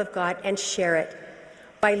the love of God, and share it.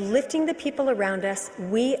 By lifting the people around us,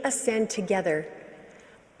 we ascend together.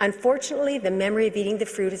 Unfortunately, the memory of eating the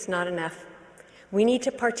fruit is not enough. We need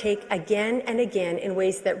to partake again and again in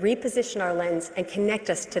ways that reposition our lens and connect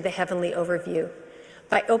us to the heavenly overview.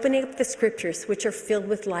 By opening up the scriptures, which are filled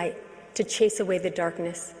with light, to chase away the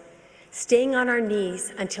darkness. Staying on our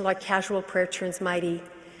knees until our casual prayer turns mighty.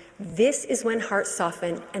 This is when hearts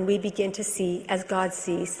soften and we begin to see as God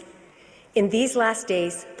sees. In these last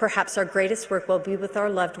days, perhaps our greatest work will be with our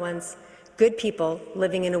loved ones, good people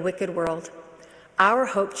living in a wicked world. Our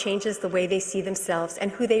hope changes the way they see themselves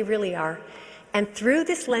and who they really are. And through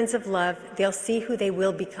this lens of love, they'll see who they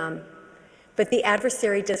will become. But the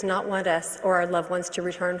adversary does not want us or our loved ones to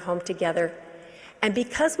return home together. And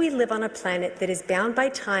because we live on a planet that is bound by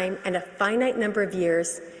time and a finite number of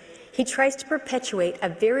years, he tries to perpetuate a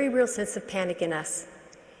very real sense of panic in us.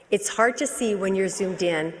 It's hard to see when you're zoomed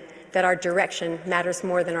in that our direction matters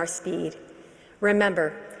more than our speed.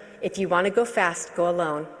 Remember, if you want to go fast, go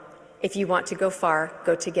alone. If you want to go far,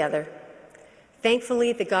 go together.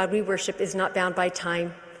 Thankfully, the God we worship is not bound by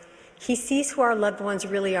time. He sees who our loved ones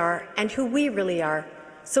really are and who we really are,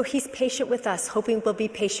 so he's patient with us, hoping we'll be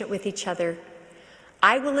patient with each other.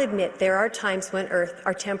 I will admit there are times when Earth,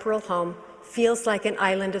 our temporal home, feels like an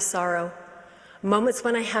island of sorrow, moments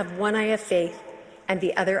when I have one eye of faith and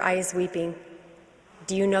the other eye is weeping.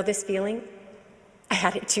 Do you know this feeling? I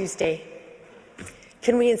had it Tuesday.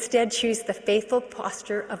 Can we instead choose the faithful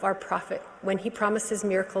posture of our prophet when he promises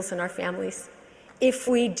miracles in our families? If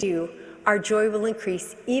we do, our joy will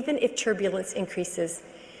increase even if turbulence increases.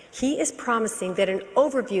 He is promising that an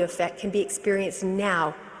overview effect can be experienced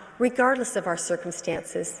now, regardless of our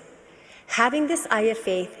circumstances. Having this eye of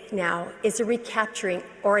faith now is a recapturing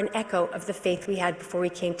or an echo of the faith we had before we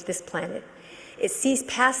came to this planet. It sees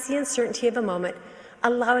past the uncertainty of a moment,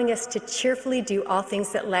 allowing us to cheerfully do all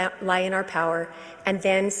things that lie in our power, and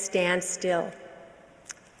then stand still.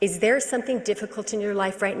 Is there something difficult in your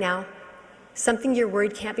life right now? Something you're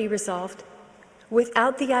worried can't be resolved?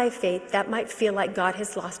 Without the eye of faith, that might feel like God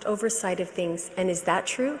has lost oversight of things, and is that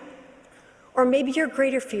true? Or maybe your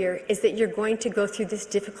greater fear is that you're going to go through this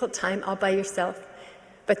difficult time all by yourself,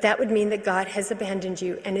 but that would mean that God has abandoned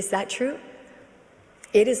you, and is that true?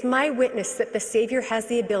 It is my witness that the Savior has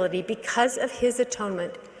the ability, because of his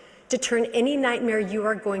atonement, to turn any nightmare you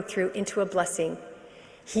are going through into a blessing.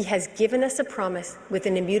 He has given us a promise with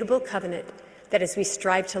an immutable covenant that as we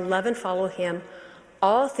strive to love and follow him,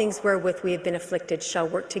 all things wherewith we have been afflicted shall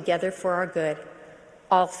work together for our good.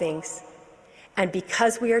 All things. And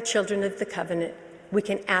because we are children of the covenant, we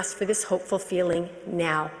can ask for this hopeful feeling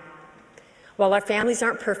now. While our families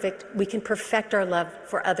aren't perfect, we can perfect our love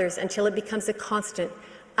for others until it becomes a constant,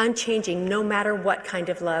 unchanging, no matter what kind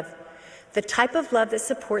of love. The type of love that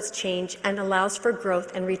supports change and allows for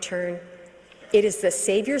growth and return. It is the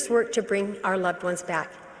Savior's work to bring our loved ones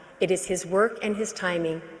back. It is his work and his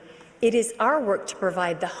timing. It is our work to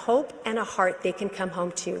provide the hope and a heart they can come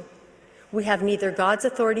home to. We have neither God's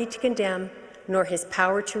authority to condemn nor his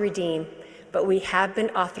power to redeem, but we have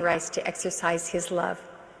been authorized to exercise his love.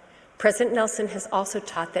 President Nelson has also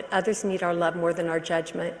taught that others need our love more than our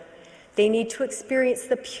judgment. They need to experience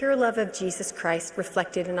the pure love of Jesus Christ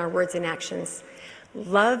reflected in our words and actions.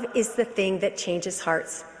 Love is the thing that changes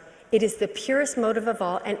hearts. It is the purest motive of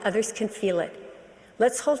all, and others can feel it.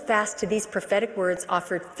 Let's hold fast to these prophetic words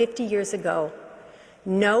offered 50 years ago.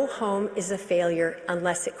 No home is a failure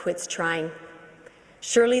unless it quits trying.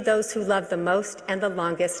 Surely those who love the most and the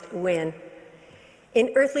longest win.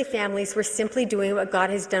 In earthly families, we're simply doing what God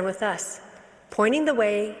has done with us, pointing the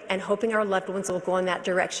way and hoping our loved ones will go in that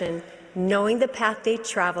direction, knowing the path they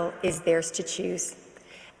travel is theirs to choose.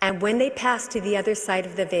 And when they pass to the other side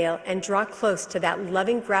of the veil and draw close to that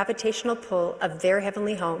loving gravitational pull of their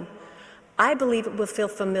heavenly home, I believe it will feel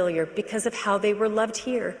familiar because of how they were loved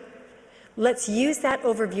here. Let's use that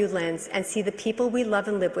overview lens and see the people we love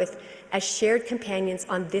and live with as shared companions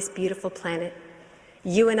on this beautiful planet.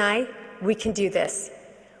 You and I, we can do this.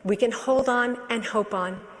 We can hold on and hope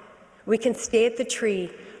on. We can stay at the tree,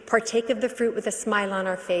 partake of the fruit with a smile on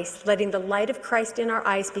our face, letting the light of Christ in our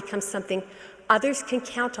eyes become something others can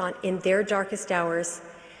count on in their darkest hours.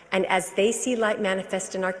 And as they see light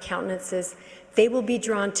manifest in our countenances, they will be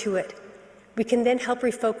drawn to it. We can then help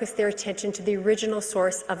refocus their attention to the original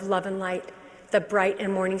source of love and light, the bright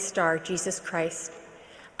and morning star, Jesus Christ.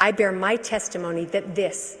 I bear my testimony that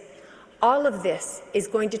this, all of this, is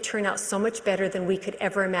going to turn out so much better than we could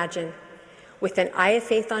ever imagine. With an eye of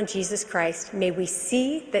faith on Jesus Christ, may we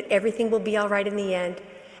see that everything will be all right in the end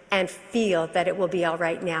and feel that it will be all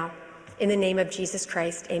right now. In the name of Jesus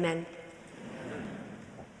Christ, amen.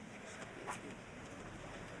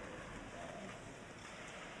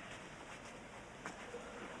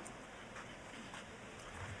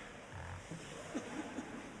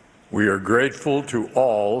 We are grateful to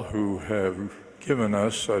all who have given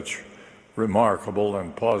us such remarkable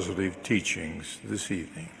and positive teachings this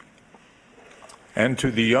evening, and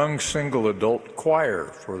to the young single adult choir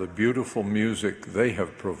for the beautiful music they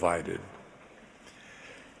have provided.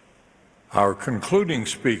 Our concluding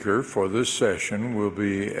speaker for this session will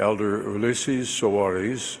be Elder Ulysses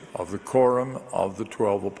Soares of the Quorum of the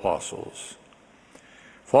 12 Apostles.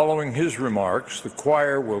 Following his remarks, the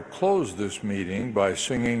choir will close this meeting by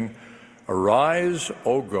singing, "Arise,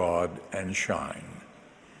 O God, and Shine."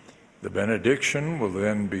 The benediction will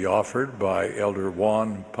then be offered by Elder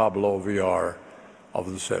Juan Pablo Villar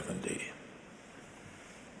of the 70.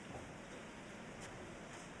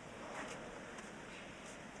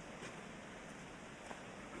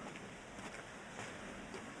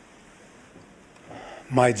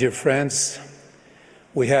 My dear friends,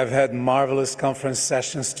 we have had marvelous conference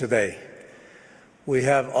sessions today. We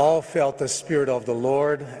have all felt the Spirit of the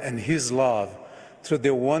Lord and His love through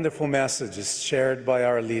the wonderful messages shared by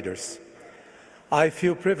our leaders. I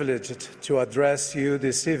feel privileged to address you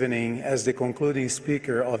this evening as the concluding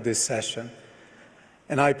speaker of this session.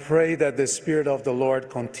 And I pray that the Spirit of the Lord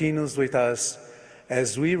continues with us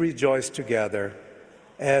as we rejoice together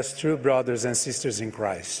as true brothers and sisters in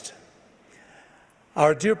Christ.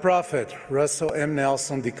 Our dear prophet, Russell M.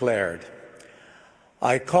 Nelson, declared,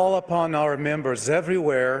 "I call upon our members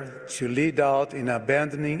everywhere to lead out in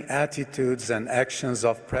abandoning attitudes and actions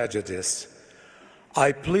of prejudice.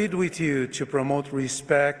 I plead with you to promote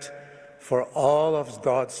respect for all of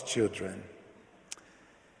God's children."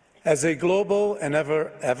 As a global and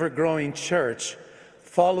ever-growing church,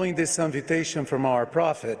 following this invitation from our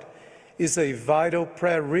prophet is a vital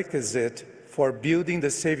prerequisite for building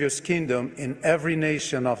the Savior's kingdom in every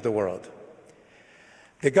nation of the world.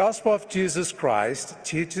 The gospel of Jesus Christ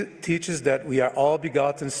teaches that we are all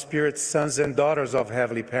begotten spirit sons and daughters of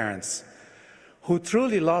heavenly parents who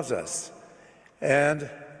truly loves us, and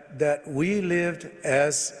that we lived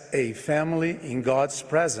as a family in God's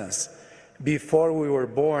presence before we were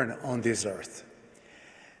born on this earth.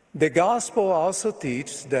 The gospel also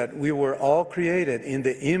teaches that we were all created in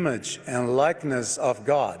the image and likeness of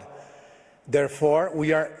God. Therefore,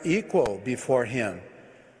 we are equal before Him,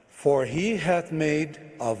 for He hath made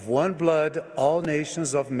of one blood all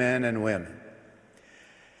nations of men and women.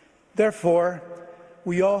 Therefore,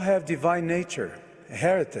 we all have divine nature,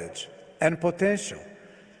 heritage, and potential,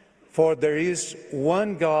 for there is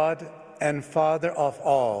one God and Father of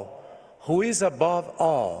all, who is above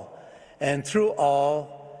all, and through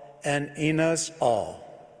all, and in us all.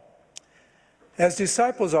 As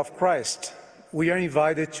disciples of Christ, we are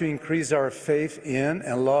invited to increase our faith in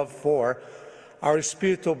and love for our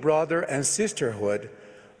spiritual brother and sisterhood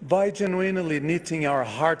by genuinely knitting our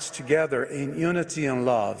hearts together in unity and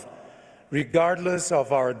love, regardless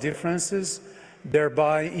of our differences,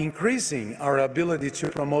 thereby increasing our ability to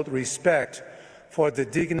promote respect for the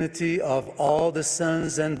dignity of all the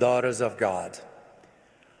sons and daughters of God.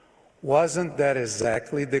 Wasn't that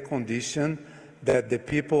exactly the condition that the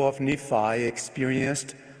people of Nephi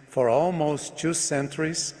experienced for almost 2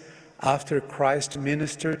 centuries after Christ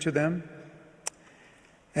ministered to them?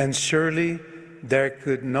 And surely there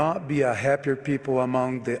could not be a happier people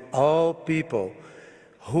among all people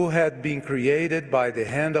who had been created by the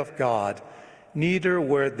hand of God, neither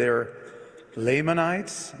were there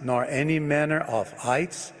Lamanites, nor any manner of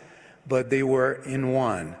ites, but they were in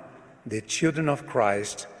one, the children of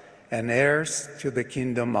Christ, and heirs to the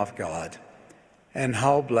kingdom of God. And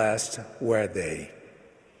how blessed were they.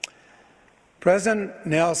 President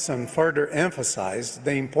Nelson further emphasized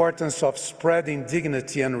the importance of spreading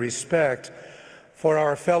dignity and respect for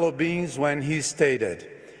our fellow beings when he stated,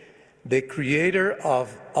 "The Creator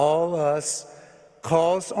of all us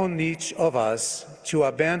calls on each of us to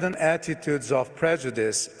abandon attitudes of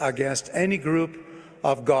prejudice against any group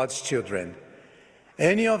of God's children.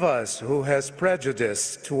 Any of us who has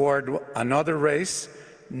prejudice toward another race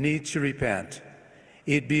needs to repent.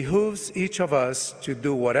 It behooves each of us to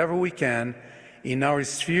do whatever we can in our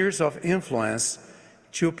spheres of influence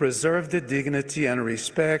to preserve the dignity and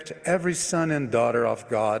respect every son and daughter of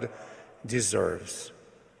God deserves."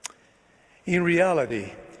 In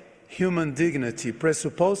reality, human dignity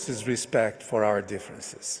presupposes respect for our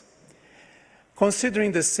differences.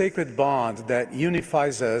 Considering the sacred bond that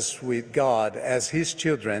unifies us with God as His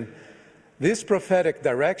children, this prophetic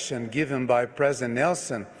direction given by President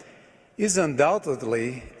Nelson is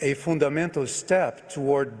undoubtedly a fundamental step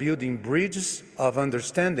toward building bridges of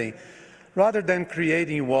understanding rather than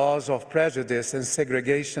creating walls of prejudice and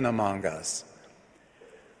segregation among us.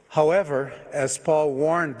 However, as Paul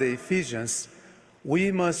warned the Ephesians,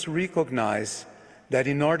 we must recognize that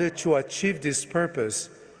in order to achieve this purpose,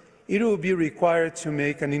 it will be required to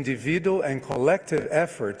make an individual and collective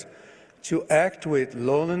effort to act with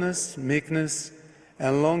lowliness, meekness,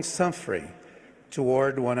 and long-suffering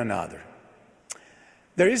toward one another.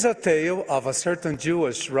 There is a tale of a certain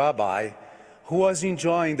Jewish rabbi who was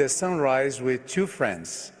enjoying the sunrise with two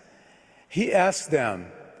friends. He asked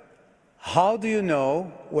them, "How do you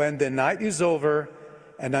know when the night is over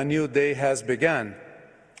and a new day has begun?"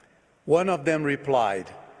 One of them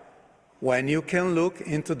replied, "When you can look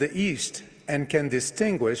into the east and can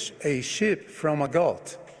distinguish a sheep from a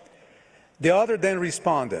goat." The other then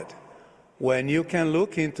responded, "When you can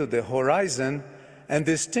look into the horizon and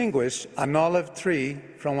distinguish an olive tree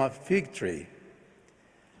from a fig tree."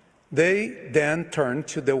 They then turned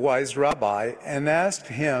to the wise rabbi and asked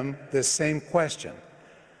him the same question.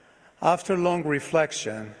 After long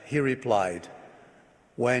reflection, he replied,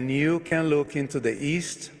 "When you can look into the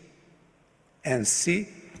east and see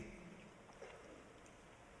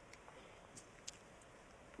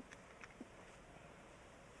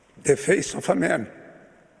the face of a man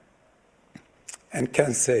and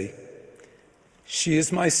can say, 'She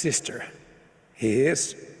is my sister, he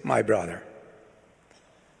is my brother.'"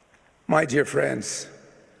 My dear friends,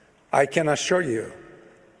 I can assure you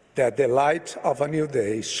that the light of a new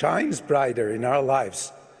day shines brighter in our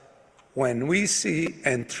lives when we see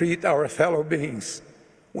and treat our fellow beings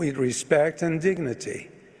with respect and dignity,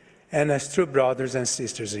 and as true brothers and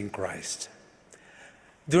sisters in Christ.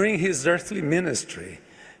 During his earthly ministry,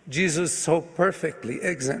 Jesus so perfectly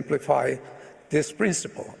exemplified this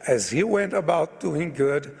principle as he went about doing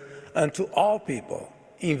good unto all people,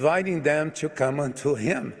 inviting them to come unto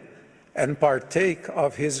him and partake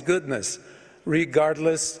of his goodness,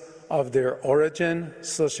 regardless of their origin,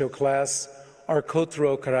 social class, or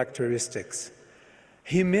cultural characteristics.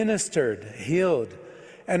 He ministered, healed,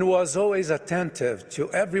 and was always attentive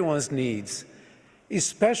to everyone's needs,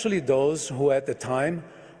 especially those who at the time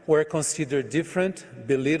were considered different,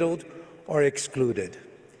 belittled, or excluded.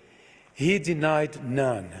 He denied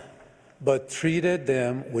none, but treated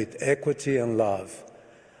them with equity and love,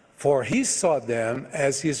 for he saw them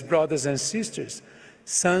as his brothers and sisters,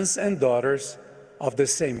 sons and daughters of the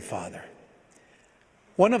same Father.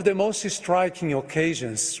 One of the most striking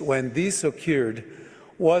occasions when this occurred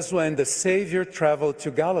was when the Savior traveled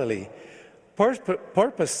to Galilee,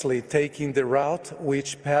 purposely taking the route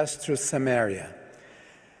which passed through Samaria.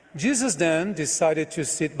 Jesus then decided to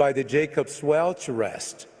sit by the Jacob's well to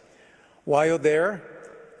rest. While there,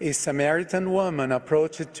 a Samaritan woman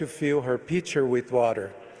approached to fill her pitcher with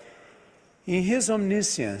water. In his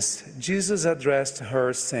omniscience, Jesus addressed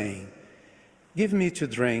her, saying, "Give me to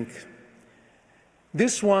drink."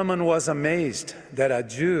 This woman was amazed that a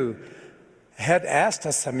Jew had asked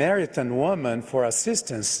a Samaritan woman for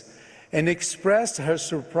assistance and expressed her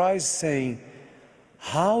surprise, saying,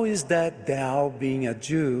 "How is that thou, being a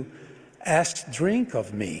Jew, asked drink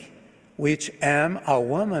of me, which am a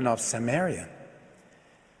woman of Samaria?"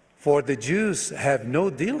 For the Jews have no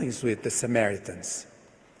dealings with the Samaritans.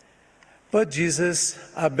 But Jesus,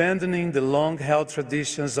 abandoning the long-held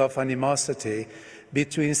traditions of animosity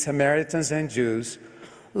between Samaritans and Jews,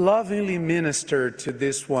 lovingly ministered to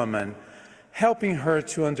this woman, helping her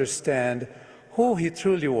to understand who he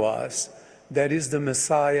truly was, that is the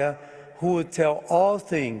Messiah who would tell all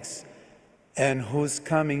things and whose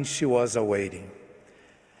coming she was awaiting.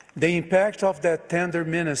 The impact of that tender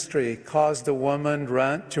ministry caused the woman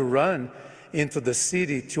to run into the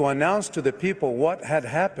city to announce to the people what had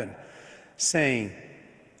happened, saying,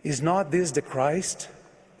 "Is not this the Christ?"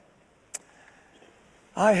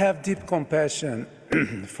 I have deep compassion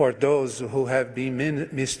for those who have been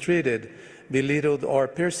mistreated, belittled, or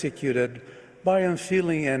persecuted by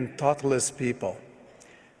unfeeling and thoughtless people,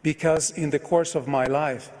 because in the course of my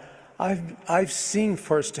life, I've seen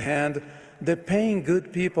firsthand the pain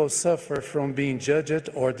good people suffer from being judged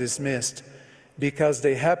or dismissed because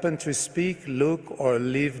they happen to speak, look, or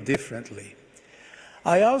live differently.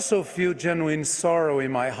 I also feel genuine sorrow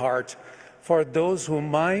in my heart for those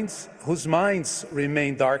whose minds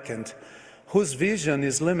remain darkened, whose vision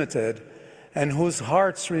is limited, and whose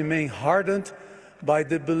hearts remain hardened by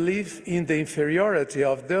the belief in the inferiority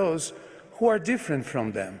of those who are different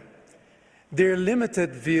from them. Their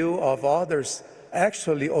limited view of others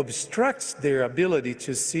actually obstructs their ability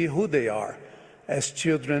to see who they are as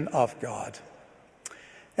children of God.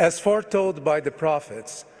 As foretold by the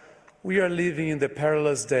prophets, we are living in the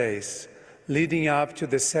perilous days leading up to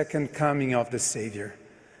the second coming of the Savior.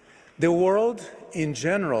 The world in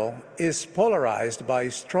general is polarized by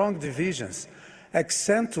strong divisions,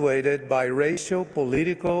 accentuated by racial,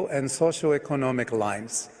 political, and socioeconomic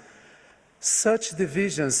lines. Such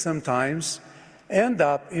divisions sometimes end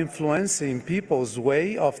up influencing people's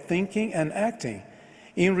way of thinking and acting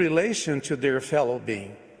in relation to their fellow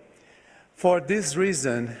being. For this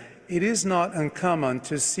reason, it is not uncommon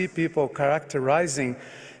to see people characterizing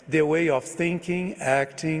the way of thinking,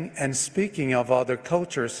 acting, and speaking of other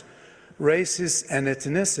cultures, races, and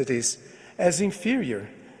ethnicities as inferior,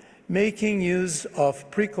 making use of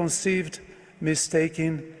preconceived,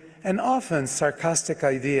 mistaken, and often sarcastic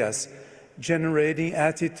ideas, generating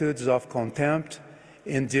attitudes of contempt,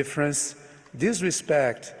 indifference,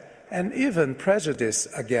 disrespect, and even prejudice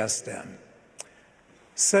against them.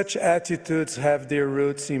 Such attitudes have their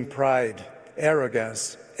roots in pride,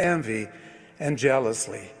 arrogance, envy, and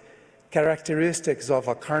jealousy, characteristics of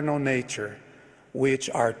a carnal nature, which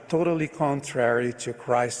are totally contrary to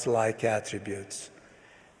Christ-like attributes.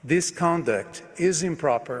 This conduct is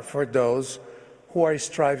improper for those who are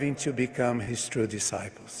striving to become his true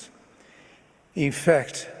disciples. In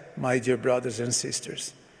fact, my dear brothers and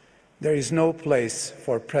sisters, there is no place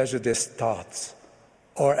for prejudiced thoughts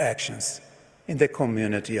or actions in the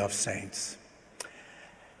community of saints.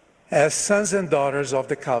 As sons and daughters of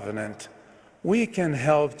the covenant, we can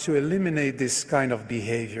help to eliminate this kind of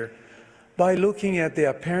behavior by looking at the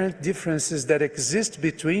apparent differences that exist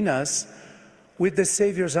between us with the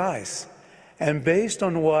Savior's eyes, and based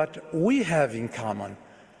on what we have in common,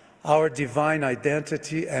 our divine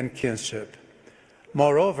identity and kinship.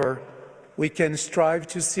 Moreover, we can strive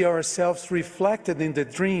to see ourselves reflected in the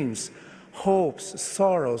dreams, hopes,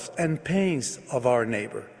 sorrows, and pains of our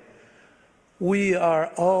neighbor. We are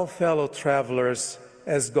all fellow travelers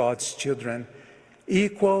as God's children,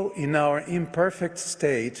 equal in our imperfect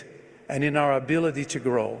state and in our ability to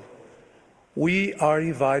grow. We are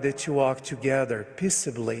invited to walk together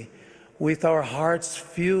peaceably with our hearts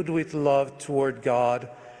filled with love toward God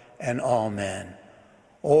and all men.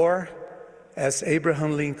 Or, as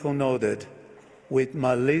Abraham Lincoln noted, with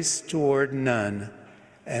malice toward none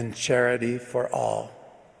and charity for all.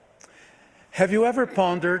 Have you ever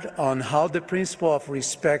pondered on how the principle of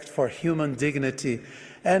respect for human dignity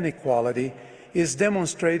and equality is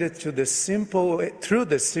demonstrated through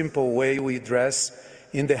the simple way we dress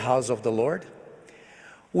in the house of the Lord?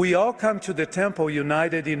 We all come to the temple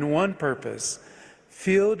united in one purpose,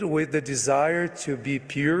 filled with the desire to be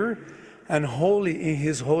pure and holy in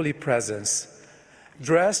His holy presence.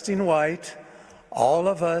 Dressed in white, all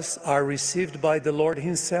of us are received by the Lord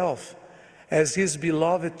Himself as His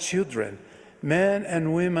beloved children, men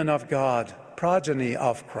and women of God, progeny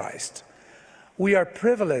of Christ. We are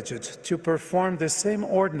privileged to perform the same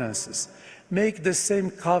ordinances, make the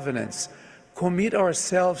same covenants, commit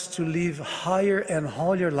ourselves to live higher and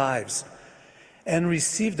holier lives, and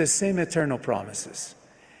receive the same eternal promises.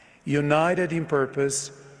 United in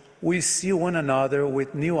purpose, we see one another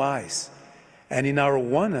with new eyes, and in our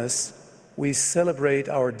oneness, we celebrate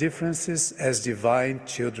our differences as divine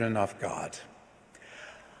children of God.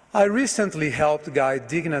 I recently helped guide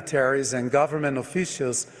dignitaries and government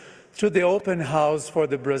officials through the open house for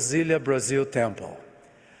the Brasília, Brazil temple.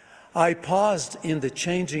 I paused in the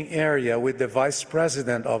changing area with the Vice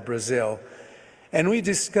President of Brazil, and we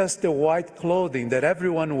discussed the white clothing that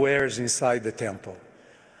everyone wears inside the temple.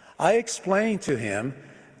 I explained to him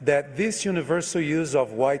that this universal use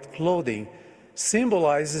of white clothing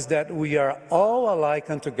symbolizes that we are all alike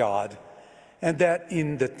unto God, and that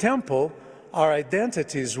in the temple, our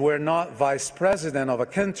identities were not vice president of a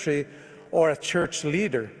country or a church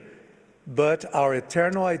leader, but our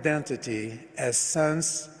eternal identity as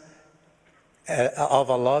sons of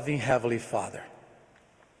a loving Heavenly Father.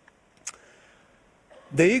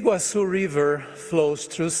 The Iguaçu River flows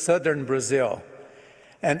through southern Brazil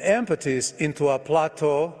and empties into a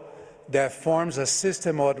plateau that forms a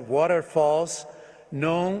system of waterfalls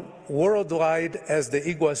known worldwide as the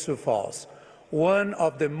Iguaçu Falls, one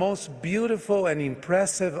of the most beautiful and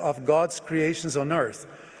impressive of God's creations on earth,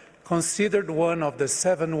 considered one of the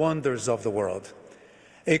 7 wonders of the world.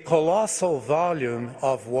 A colossal volume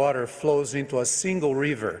of water flows into a single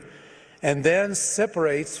river and then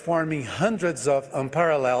separates, forming hundreds of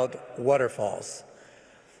unparalleled waterfalls.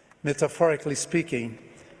 Metaphorically speaking,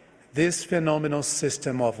 this phenomenal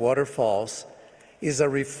system of waterfalls is a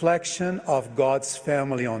reflection of God's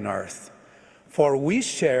family on earth, for we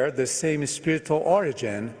share the same spiritual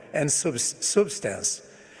origin and substance,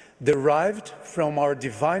 derived from our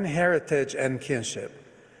divine heritage and kinship.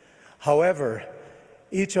 However,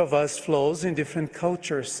 each of us flows in different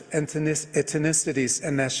cultures, ethnicities,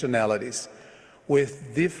 and nationalities,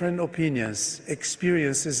 with different opinions,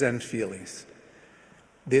 experiences, and feelings.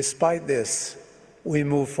 Despite this, we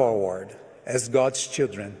move forward as God's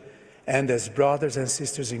children and as brothers and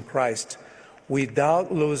sisters in Christ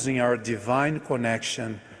without losing our divine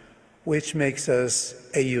connection, which makes us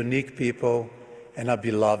a unique people and a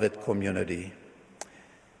beloved community.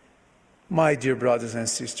 My dear brothers and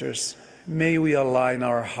sisters, may we align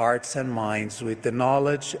our hearts and minds with the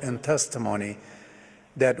knowledge and testimony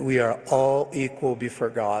that we are all equal before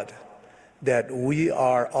God, that we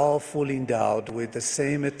are all fully endowed with the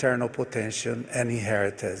same eternal potential and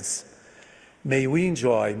inheritance. May we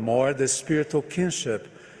enjoy more the spiritual kinship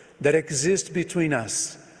that exists between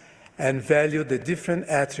us and value the different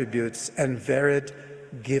attributes and varied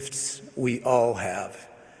gifts we all have.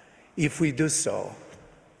 If we do so,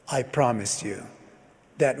 I promise you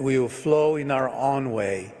that we will flow in our own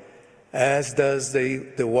way, as does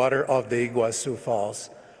the water of the Iguaçu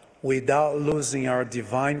Falls, without losing our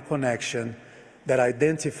divine connection that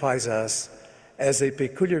identifies us as a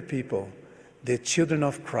peculiar people, the children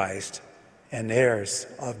of Christ and heirs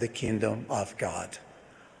of the kingdom of God.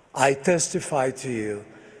 I testify to you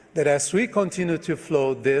that as we continue to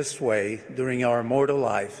flow this way during our mortal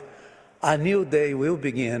life, a new day will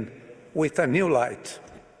begin with a new light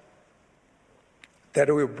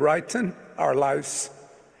that will brighten our lives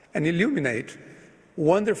and illuminate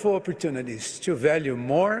wonderful opportunities to value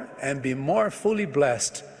more and be more fully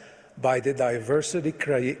blessed by the diversity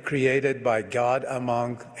created by God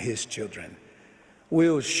among His children. We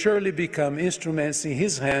will surely become instruments in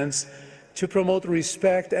His hands to promote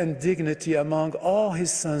respect and dignity among all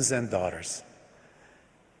His sons and daughters.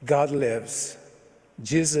 God lives.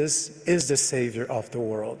 Jesus is the Savior of the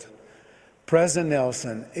world. President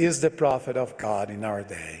Nelson is the prophet of God in our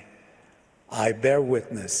day. I bear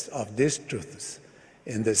witness of these truths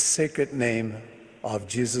in the sacred name of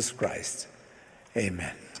Jesus Christ.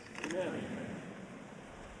 Amen. Amen.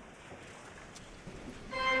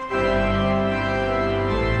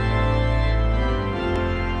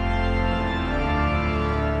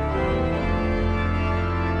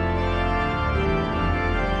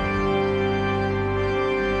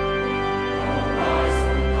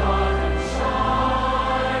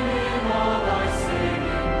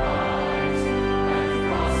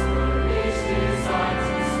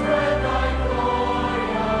 Spread thy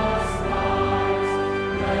glorious light,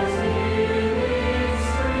 as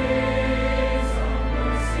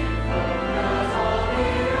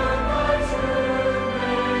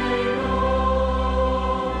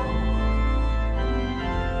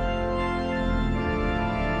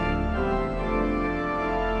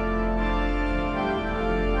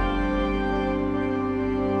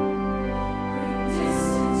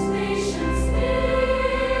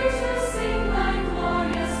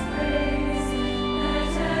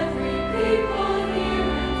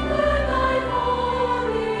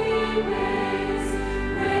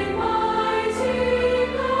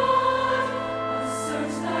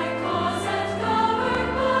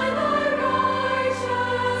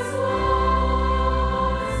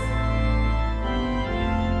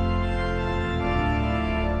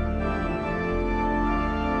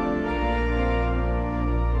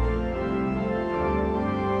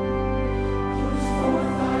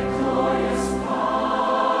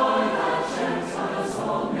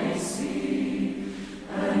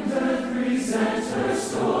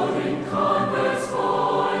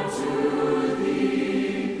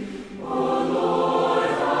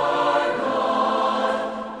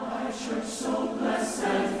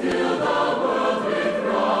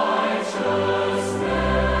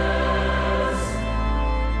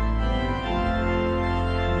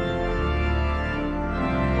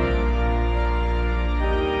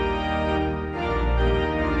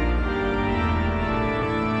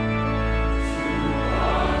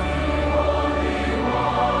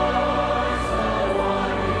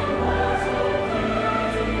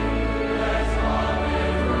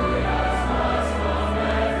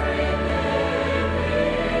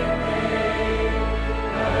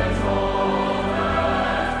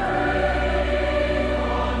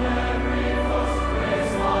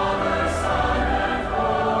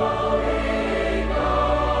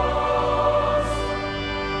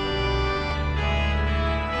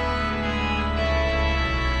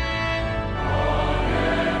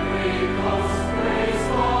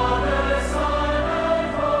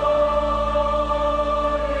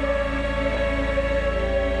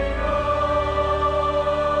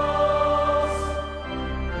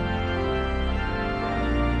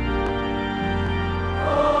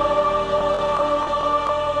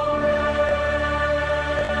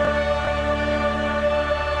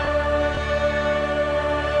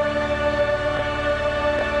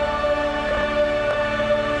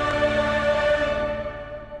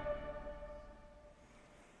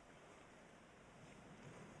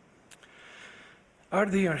Our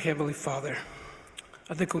dear Heavenly Father,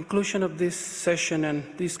 at the conclusion of this session and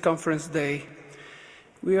this conference day,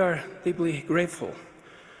 we are deeply grateful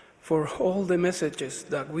for all the messages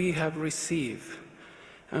that we have received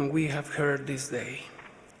and we have heard this day.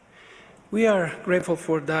 We are grateful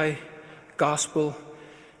for thy gospel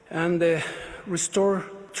and the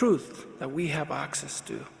restored truth that we have access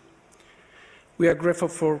to. We are grateful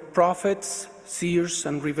for prophets, seers,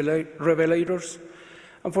 and revelators,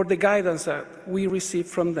 and for the guidance that we receive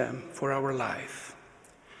from them for our life.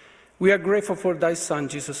 We are grateful for thy Son,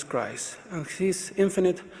 Jesus Christ, and his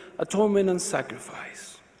infinite atonement and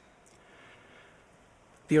sacrifice.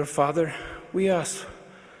 Dear Father, we ask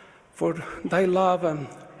for thy love and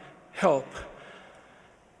help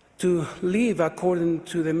to live according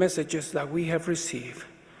to the messages that we have received,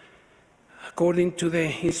 according to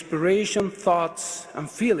the inspiration, thoughts,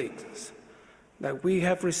 and feelings that we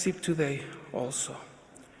have received today also.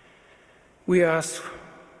 We ask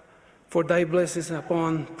for thy blessings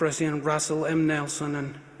upon President Russell M. Nelson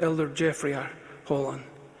and Elder Jeffrey R. Holland,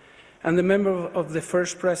 and the member of the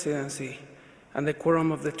First Presidency and the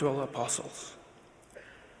quorum of the 12 Apostles.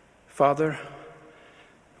 Father,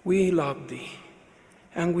 we love thee,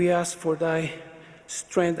 and we ask for thy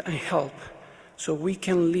strength and help so we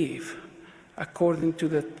can live according to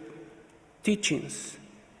the teachings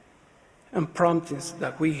and promptings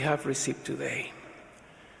that we have received today.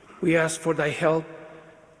 We ask for thy help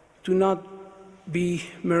to not be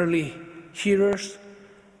merely hearers,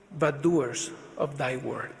 but doers of thy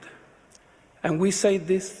word. And we say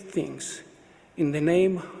these things in the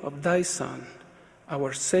name of thy Son,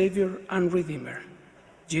 our Savior and Redeemer,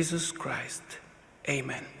 Jesus Christ.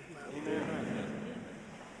 Amen. Amen.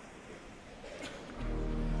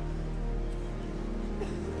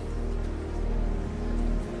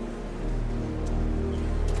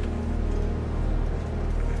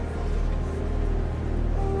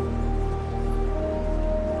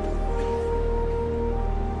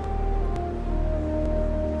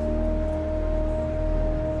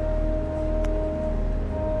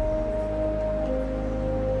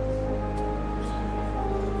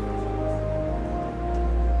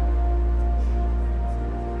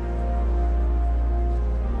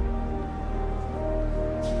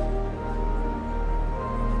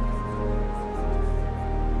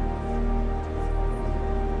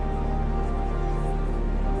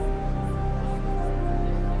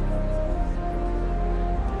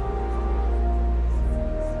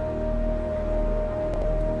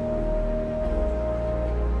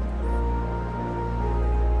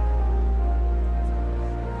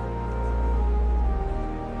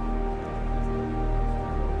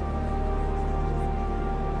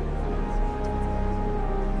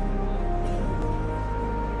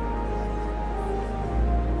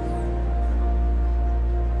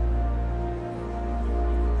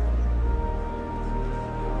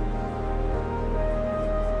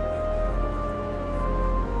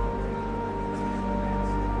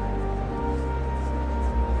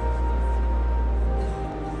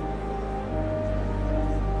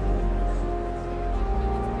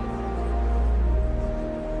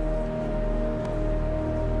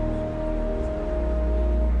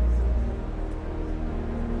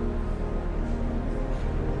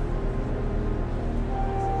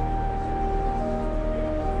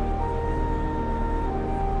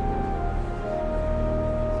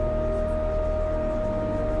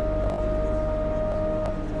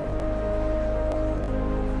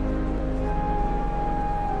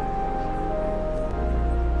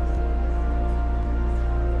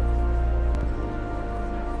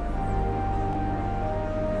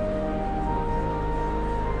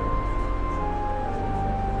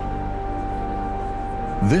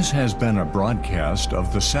 This has been a broadcast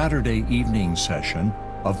of the Saturday evening session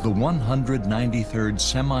of the 193rd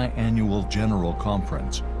Semiannual General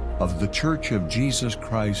Conference of the Church of Jesus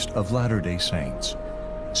Christ of Latter-day Saints.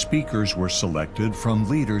 Speakers were selected from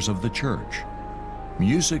leaders of the church.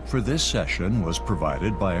 Music for this session was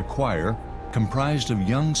provided by a choir comprised of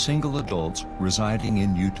young single adults residing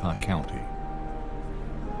in Utah County.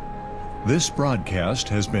 This broadcast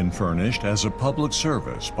has been furnished as a public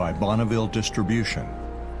service by Bonneville Distribution.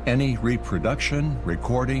 Any reproduction,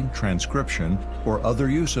 recording, transcription, or other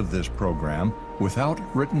use of this program without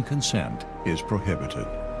written consent is prohibited.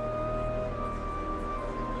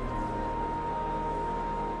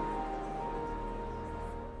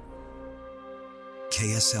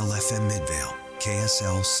 KSL FM Midvale,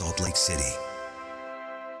 KSL Salt Lake City.